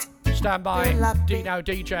route. Stand by, Dino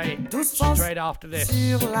DJ, straight after this.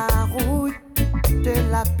 Sur la route de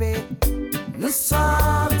la paix. Nous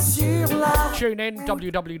sommes sur la Tune in,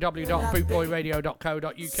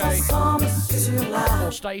 www.bootboyradio.co.uk.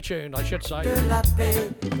 Or stay tuned, I should say. de la paix.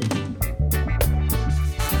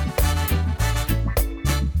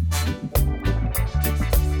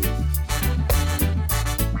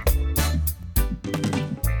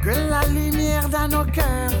 Que la lumière dans nos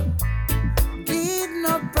cœurs guide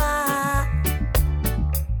nos pas.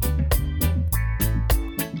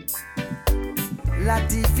 La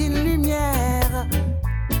divine lumière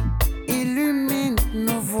illumine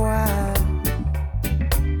nos voies.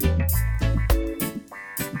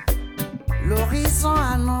 L'horizon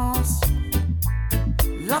annonce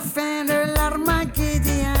la fin de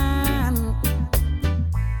l'Armageddon.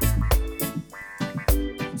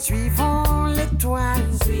 Suivons l'étoile.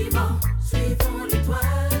 Suivons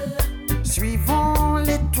l'étoile. Suivons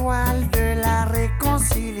l'étoile de la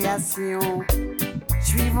réconciliation.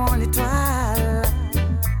 Suivons l'étoile.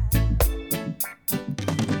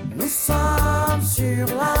 Nous sommes sur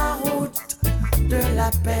la route de la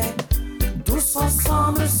paix. Tous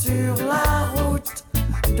ensemble sur la route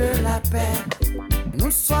de la paix.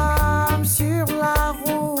 Nous sommes sur la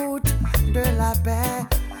route de la paix.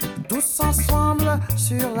 Tous ensemble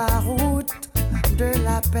sur la route de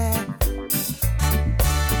la paix.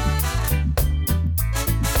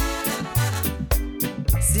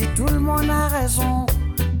 Si tout le monde a raison,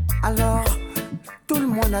 alors tout le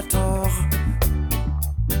monde a tort.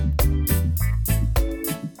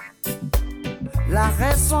 La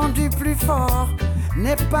raison du plus fort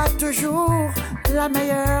n'est pas toujours la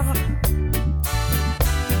meilleure.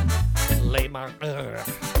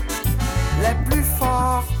 Les plus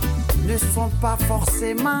forts ne sont pas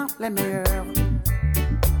forcément les meilleurs.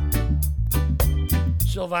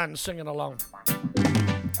 Sylvain singing along.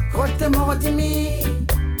 Kote modimi,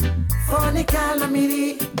 fone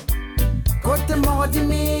kalomiri. Kote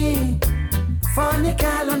modimi, fone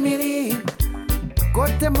kalomiri.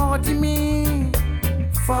 Kote modimi,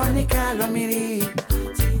 fone kalomiri.